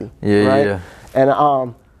nasty, right? Yeah. And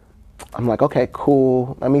I'm like, okay,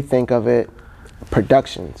 cool. Let me think of it.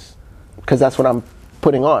 Productions, because that's what I'm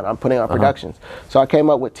putting on. I'm putting on productions. So I came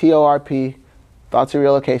up with TORP, Thoughts of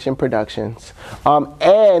Relocation Productions,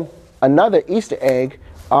 and another Easter egg.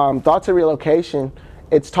 Thoughts of Relocation.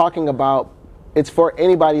 It's talking about. It's for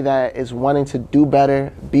anybody that is wanting to do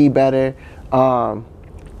better, be better,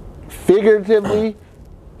 figuratively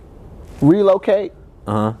relocate,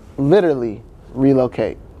 literally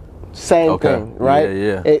relocate. Same thing, right?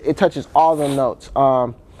 Yeah. It touches all the notes,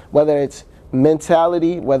 whether it's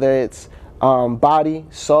mentality, whether it's body,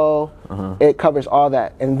 soul, it covers all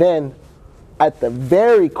that. And then at the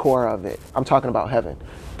very core of it, I'm talking about heaven.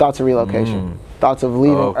 Thoughts of relocation. Thoughts of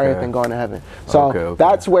leaving Earth and going to heaven. So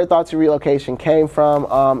that's where Thoughts of Relocation came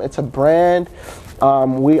from. It's a brand.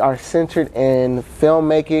 We are centered in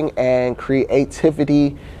filmmaking and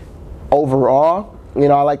creativity overall. You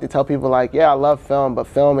know, I like to tell people like, yeah, I love film, but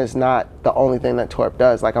film is not the only thing that TORP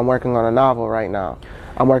does. Like I'm working on a novel right now.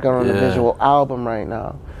 I'm working on a visual album right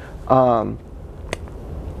now.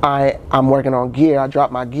 I'm working on gear. I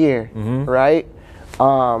dropped my gear, right?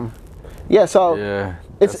 It's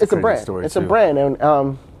a brand. It's a brand.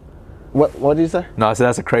 And what did you say? No, so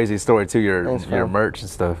that's a crazy story too. Your merch and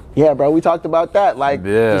stuff. Yeah, bro. We talked about that, like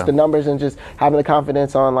just the numbers and just having the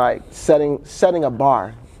confidence on like setting a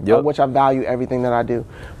bar, which I value everything that I do.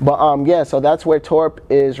 But so that's where TORP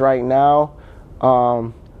is right now.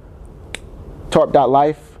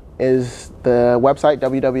 TORP.life is the website,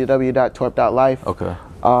 www.torp.life. Okay.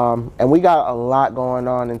 And we got a lot going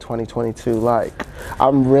on in 2022. Like,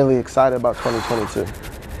 I'm really excited about 2022.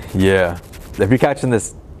 Yeah. If you're catching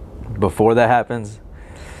this before that happens,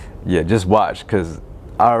 yeah, just watch, because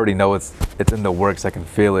I already know it's in the works. I can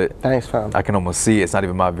feel it. Thanks, fam. I can almost see it. It's not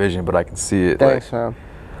even my vision, but I can see it. Thanks, fam.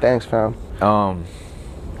 Thanks, fam.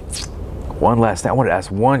 One last thing. I wanted to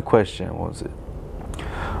ask one question. What was it?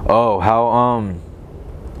 Oh, how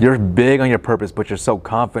you're big on your purpose, but you're so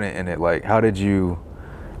confident in it. Like, how did you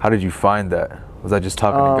find that? Was that just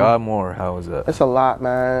talking to God more, or how was that? It's a lot,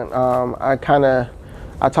 man.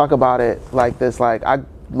 I talk about it like this. Like, I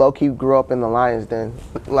low-key grew up in the Lion's Den.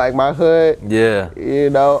 Like, my hood, you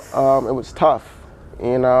know, it was tough.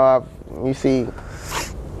 You know, you see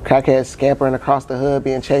crackheads scampering across the hood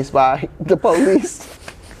being chased by the police.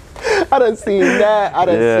 I done seen that. I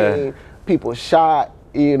done seen people shot.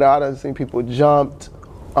 You know, I done seen people jumped.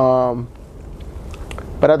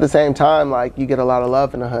 But at the same time, like, you get a lot of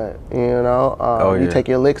love in the hood, you know? You take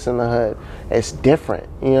your licks in the hood. It's different,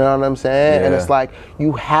 you know what I'm saying? And it's like,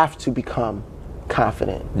 you have to become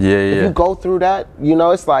confident. If you go through that, you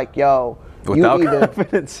know, it's like, yo, without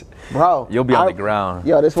confidence, bro, you'll be on the ground.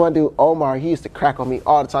 Yo, this one dude, Omar, he used to crack on me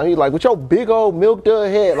all the time. He was like, with your big old milk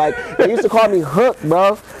dud head. Like, they used to call me Hook,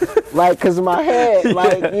 bro. Like, because of my head.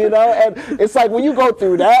 Like, you know? And it's like, when you go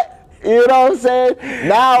through that, you know what I'm saying?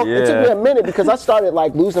 Now, it took me a minute because I started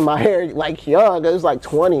like losing my hair like young. It was like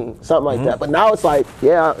 20, something like that. But now it's like,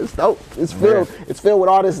 it's dope. It's filled. It's filled with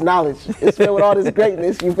all this knowledge. It's filled with all this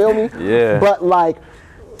greatness. You feel me? Yeah. But like,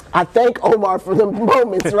 I thank Omar for the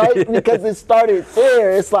moments, right? Because it started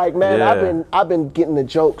there. It's like, man, I've been getting the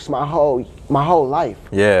jokes my whole life.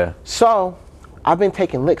 Yeah. So I've been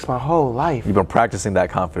taking licks my whole life. You've been practicing that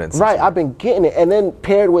confidence. Right, I've been getting it. And then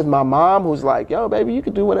paired with my mom, who's like, yo, baby, you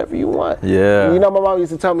can do whatever you want. Yeah. You know, my mom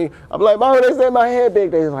used to tell me, I'm like, Mom, they say my head big.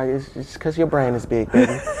 They're like, it's just because your brain is big,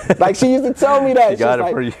 baby. Like, she used to tell me that. She got it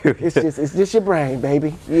like, for you. It's just your brain,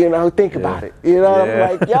 baby. You know, think about it. You know, I'm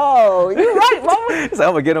like, yo, you're right, Mama. So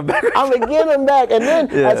I'm going to get him back. I'm going to get him back. And then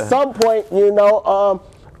at some point, you know,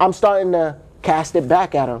 I'm starting to cast it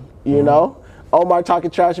back at him, you know? Omar talking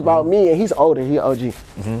trash about me, and he's older, he OG.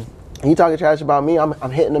 He talking trash about me,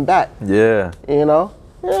 I'm hitting him back. Yeah. You know?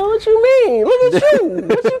 Yeah, what you mean? Look at you.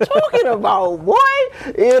 What you talking about, boy?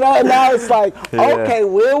 You know, and now it's like, okay,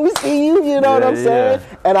 will we see you? You know what I'm saying?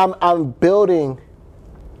 And I'm building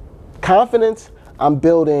confidence. I'm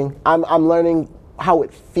learning how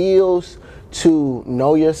it feels to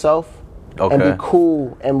know yourself and be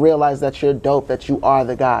cool and realize that you're dope, that you are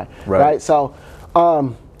the guy. Right? So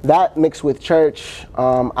that mixed with church,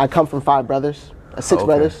 I come from 5 brothers, 6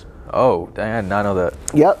 brothers. Oh, dang, I did not know that.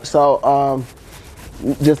 Yep, so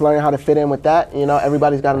just learning how to fit in with that. You know,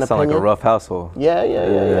 everybody's got an opinion. Sound like a rough household. Yeah,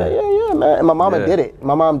 man. And my mama did it.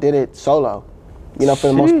 My mom did it solo, you know, for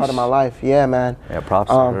the most part of my life. Yeah, man. Yeah, props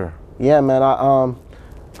to her. Yeah, man.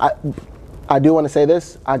 I do want to say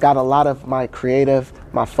this. I got a lot of my creative,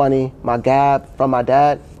 my funny, my gab from my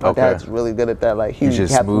dad. My dad's really good at that. Like He's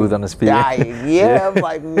just smooth on his feet. Yeah, I'm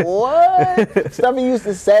like, what? Stuff he used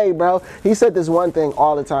to say, bro. He said this one thing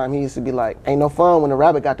all the time. He used to be like, ain't no fun when the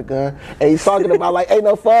rabbit got the gun. And he's talking about like, ain't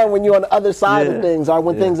no fun when you're on the other side of things or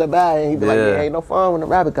when things are bad. And he'd be like, ain't no fun when the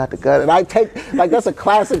rabbit got the gun. And I take, like, that's a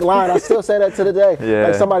classic line. I still say that to the day.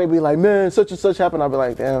 Like somebody be like, man, such and such happened. I'll be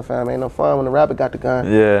like, damn, fam, ain't no fun when the rabbit got the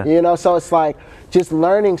gun. You know, so it's like just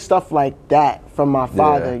learning stuff like that from my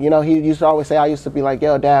father. You know, he used to always say, I used to be like,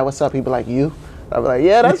 yo, Dad, what's up? He'd be like, you? I'd be like,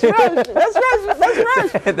 yeah, that's fresh. That's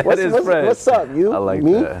fresh. That's fresh. What's up, you? I like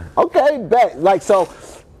me? that. Okay, bet. Like, so,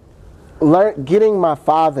 getting my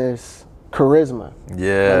father's charisma.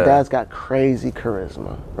 Yeah. My dad's got crazy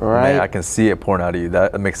charisma, right? Man, I can see it pouring out of you.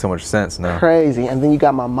 That makes so much sense now. Crazy. And then you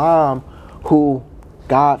got my mom, who,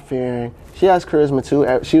 God-fearing, she has charisma too.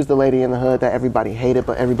 She was the lady in the hood that everybody hated,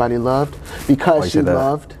 but everybody loved because she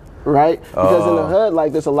loved, right? Because in the hood,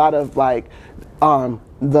 like, there's a lot of, like,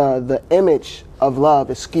 the image of love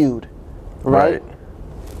is skewed, right?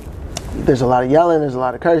 There's a lot of yelling, there's a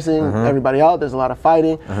lot of cursing, everybody out, there's a lot of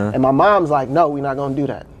fighting. And my mom's like, no, we're not gonna do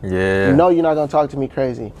that. No, you're not gonna talk to me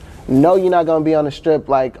crazy. No, you're not gonna be on the strip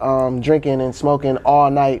like drinking and smoking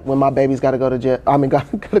all night when my baby's gotta go to jail. I mean,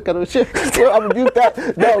 gotta go to shit. I rebuke that.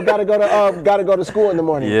 No, gotta go to school in the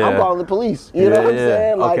morning. I'm calling the police. You know what I'm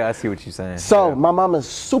saying? Like, okay, I see what you're saying. So my mom is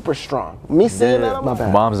super strong. Me saying that, my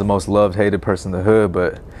bad. Mom's the most loved, hated person in the hood,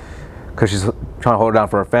 but because she's trying to hold it down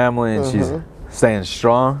for her family and she's staying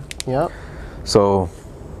strong. Yep. So,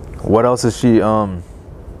 what else is she?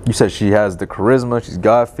 You said she has the charisma. She's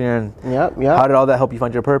God-fearing. Yep. How did all that help you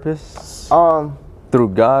find your purpose? Through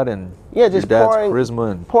God and just your dad's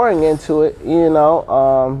charisma and pouring into it. You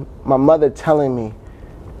know, my mother telling me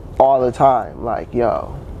all the time, like,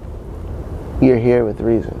 "Yo, you're here with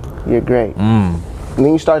reason. You're great." And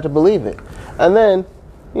then you start to believe it, and then,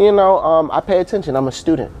 you know, I pay attention. I'm a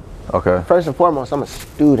student. Okay. First and foremost, I'm a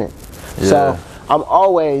student. So I'm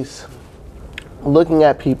always looking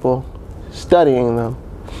at people, studying them,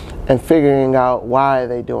 and figuring out why are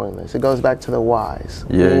they doing this. It goes back to the whys.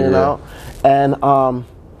 You know? And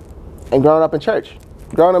growing up in church.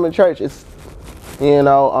 It's, you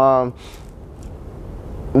know,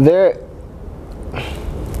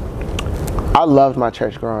 I loved my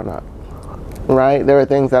church growing up. Right? There were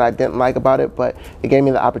things that I didn't like about it, but it gave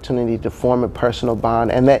me the opportunity to form a personal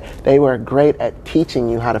bond, and that they were great at teaching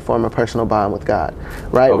you how to form a personal bond with God.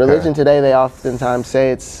 Right? Religion today, they oftentimes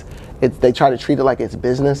say they try to treat it like it's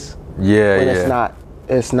business. But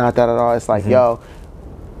it's not that at all. It's like, yo,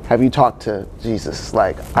 have you talked to Jesus?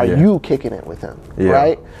 Like, are you kicking it with him?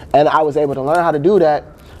 Right? And I was able to learn how to do that.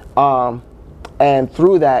 And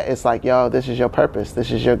through that, it's like, yo, this is your purpose.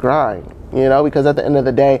 This is your grind. You know, because at the end of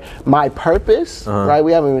the day, my purpose, right?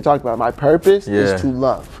 We haven't even talked about it. My purpose is to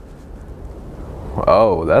love.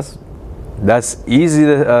 Oh, that's easy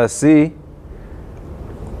to see.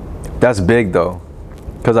 That's big though,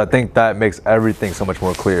 because I think that makes everything so much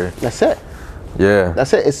more clear. That's it. Yeah.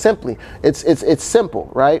 That's it. It's simple,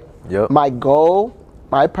 right? Yep. My goal,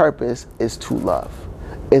 my purpose is to love.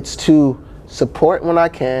 It's to support when I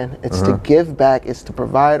can. It's to give back. It's to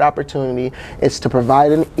provide opportunity. It's to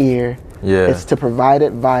provide an ear. It's to provide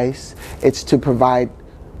advice. It's to provide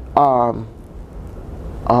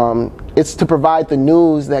it's to provide the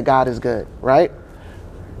news that God is good, right?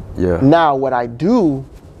 Yeah. Now what I do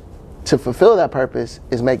to fulfill that purpose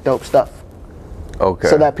is make dope stuff. Okay.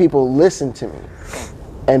 So that people listen to me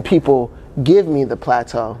and people give me the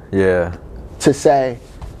plateau. Yeah. To say,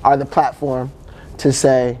 or the platform to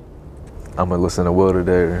say, I'm going to listen to Will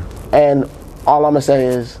today. And all I'm going to say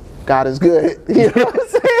is, God is good. You know what I'm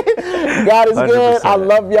saying? God is 100%. Good. I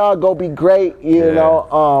love y'all. Go be great. You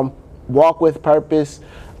know, walk with purpose.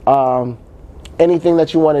 Anything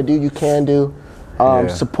that you want to do, you can do.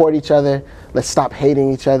 Support each other. Let's stop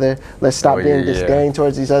hating each other. Let's stop being disdain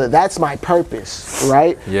towards each other. That's my purpose,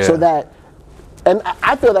 right? Yeah. So that, and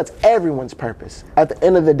I feel that's everyone's purpose. At the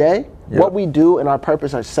end of the day, what we do and our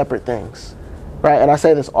purpose are separate things, right? And I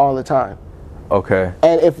say this all the time. Okay.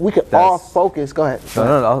 And if we could all focus, go ahead.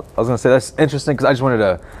 No, I was gonna say that's interesting because I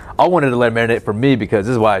wanted to let it marinate for me because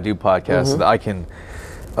this is why I do podcasts so that I can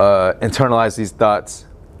internalize these thoughts.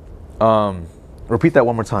 Repeat that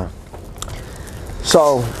one more time.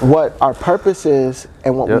 So what our purpose is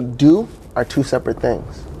and what we do are two separate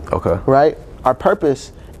things. Okay. Right? Our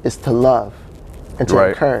purpose is to love and to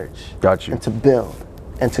encourage. Got you. And to build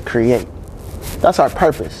and to create. That's our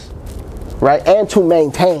purpose. Right? And to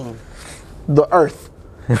maintain the earth.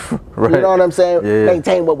 Right. You know what I'm saying? Yeah.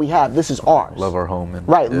 Maintain what we have. This is ours. Love our home.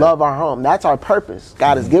 Love our home. That's our purpose.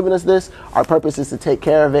 God has given us this. Our purpose is to take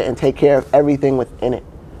care of it and take care of everything within it.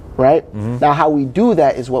 Right? Now how we do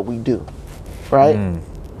that is what we do. Right?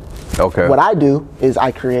 Okay. What I do is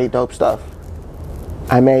I create dope stuff.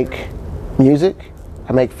 I make music,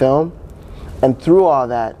 I make film, and through all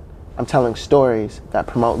that, I'm telling stories that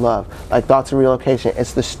promote love. Like Thoughts of Relocation,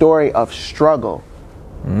 it's the story of struggle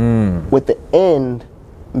with the end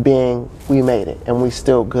being we made it and we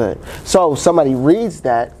still good. So somebody reads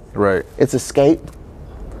that, it's escape,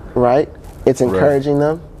 right? It's encouraging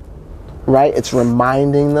them, right? It's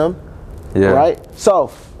reminding them, right? So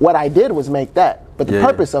what I did was make that, but the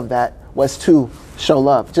purpose of that was to show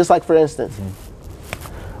love. Just like, for instance,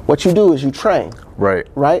 what you do is you train.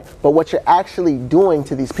 Right. But what you're actually doing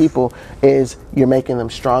to these people is you're making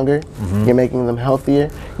them stronger, you're making them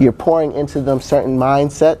healthier, you're pouring into them certain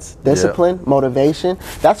mindsets, discipline, motivation.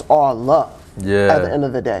 That's all love at the end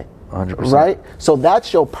of the day. 100%. Right? So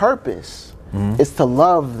that's your purpose, is to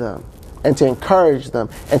love them and to encourage them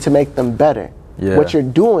and to make them better. What you're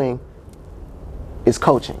doing is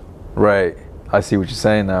coaching. Right. I see what you're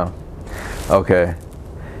saying now. Okay.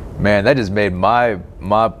 Man, that just made my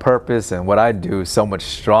purpose and what I do so much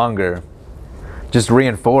stronger. Just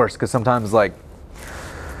reinforced, because sometimes, like,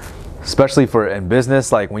 especially in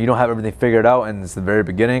business, like when you don't have everything figured out and it's the very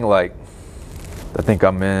beginning, like I think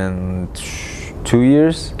I'm in 2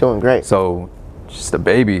 years. Doing great. So just a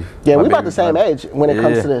baby. Yeah, we're about the same age when it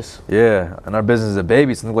comes to this. Yeah, and our business is a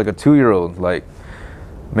baby, something like a 2-year-old. Like,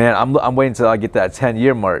 man, I'm waiting till I get that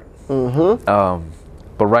 10-year mark.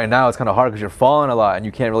 But right now it's kind of hard because you're falling a lot and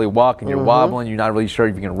you can't really walk and you're wobbling. You're not really sure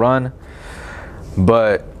if you can run.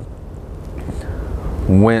 But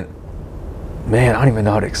man, I don't even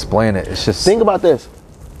know how to explain it. It's just, think about this.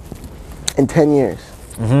 In 10 years,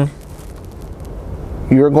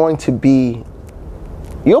 you'll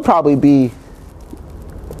probably be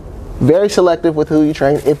very selective with who you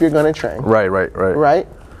train if you're going to train. Right?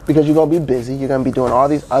 Because you're going to be busy. You're going to be doing all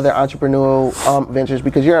these other entrepreneurial ventures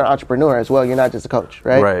because you're an entrepreneur as well. You're not just a coach,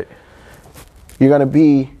 right? You're going to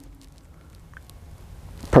be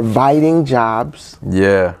providing jobs.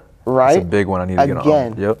 Yeah. Right? That's a big one I need to get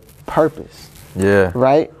on. Again, purpose. Yeah.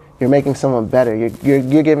 Right? You're making someone better.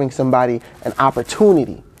 You're giving somebody an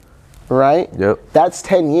opportunity. Right? Yep. That's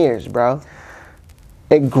 10 years, bro.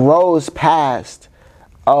 It grows past,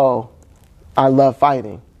 I love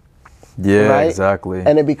fighting. Yeah, right? Exactly.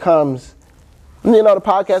 And it becomes, the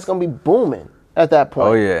podcast's gonna be booming at that point.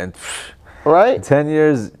 Oh yeah, and right? 10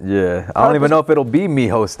 years, yeah. I don't even know if it'll be me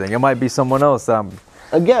hosting. It might be someone else.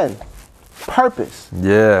 Again, purpose.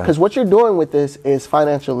 Yeah. Because what you're doing with this is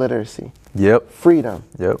financial literacy. Yep. Freedom.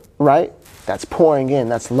 Yep. Right? That's pouring in.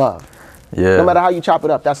 That's love. Yeah. No matter how you chop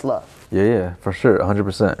it up, that's love. Yeah, for sure,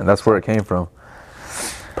 100%. And that's where it came from.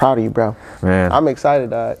 Proud of you, bro. Man. I'm excited,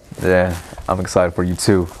 dog. Yeah, I'm excited for you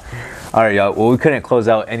too. All right, y'all. Well, we couldn't close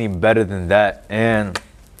out any better than that. And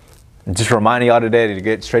just reminding y'all today to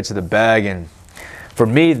get straight to the bag. And for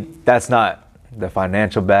me, that's not the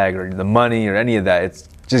financial bag or the money or any of that. It's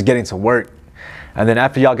just getting to work. And then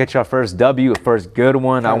after y'all get your first W, a first good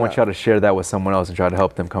one, I want y'all to share that with someone else and try to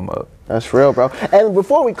help them come up. That's real, bro. And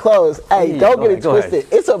before we close, hey, don't get it twisted.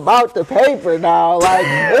 It's about the paper now. Like,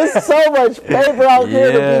 there's so much paper out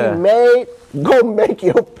here to be made. Go make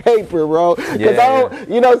your paper, bro.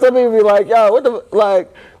 Because some people be like, yo, what the,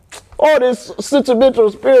 like, all this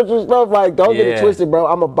sentimental, spiritual stuff, like, don't get it twisted, bro.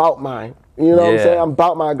 I'm about mine. You know what I'm saying? I'm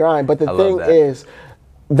about my grind. But the thing is,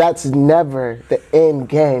 that's never the end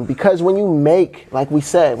game, because when you make, like we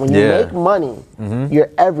said, when you make money, you're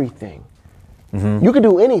everything. You could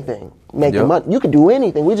do anything making money. You could do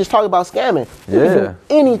anything. We just talked about scamming. You could do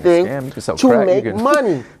anything to make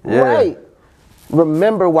money. Right.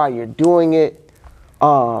 Remember why you're doing it,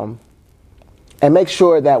 and make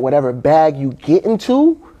sure that whatever bag you get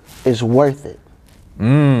into is worth it.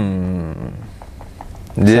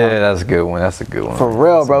 Yeah, that's a good one. That's a good one. For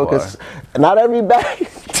real, bro, because not every bag.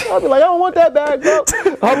 I'll be like, I don't want that bag, bro.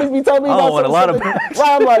 Homies be telling me about want a lot of bags.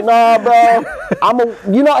 Right, I'm like, nah, bro.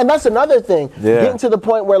 And that's another thing. Getting to the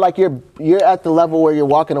point where like you're at the level where you're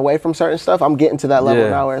walking away from certain stuff. I'm getting to that level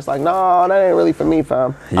now where it's like, nah, that ain't really for me,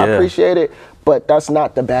 fam. I appreciate it, but that's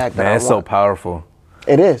not the bag that I want. It's so powerful.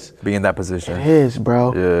 It is. Be in that position. It is,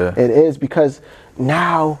 bro. Yeah. It is, because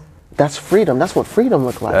now that's freedom. That's what freedom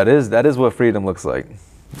looks like. That is what freedom looks like.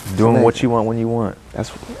 Doing what you want when you want. That's,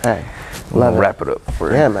 hey, love it. Wrap it up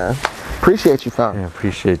for you. Yeah, man. Appreciate you, fam. Yeah,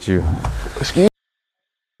 appreciate you. Excuse.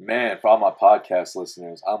 Man, for all my podcast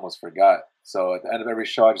listeners, I almost forgot. So at the end of every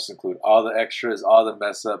show, I just include all the extras, all the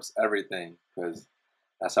mess ups, everything, because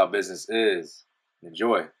that's how business is.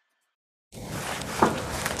 Enjoy.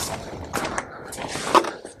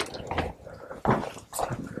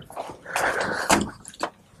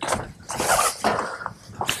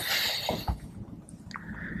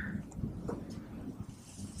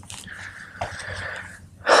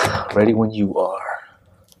 Ready when you are.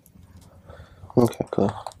 Okay, cool.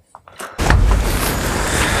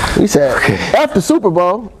 He said, after Super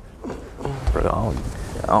Bowl. Bro,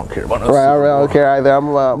 I don't care about no Right, I Super really Bowl. don't care either.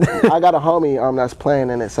 I got a homie that's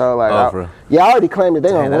playing in it, so like, bro. I already claimed it.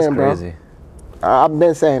 They gonna win, bro. Crazy. I've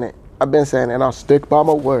been saying it, and I'll stick by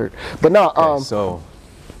my word. But no, so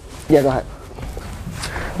yeah, go ahead.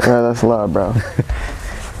 Yeah, that's love, bro.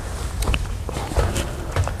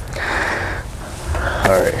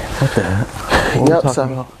 all right. What the heck? Yep.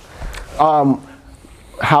 So,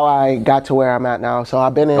 how I got to where I'm at now. So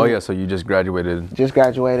I've been in. Oh yeah, so you just graduated. Just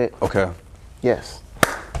graduated. Okay. Yes.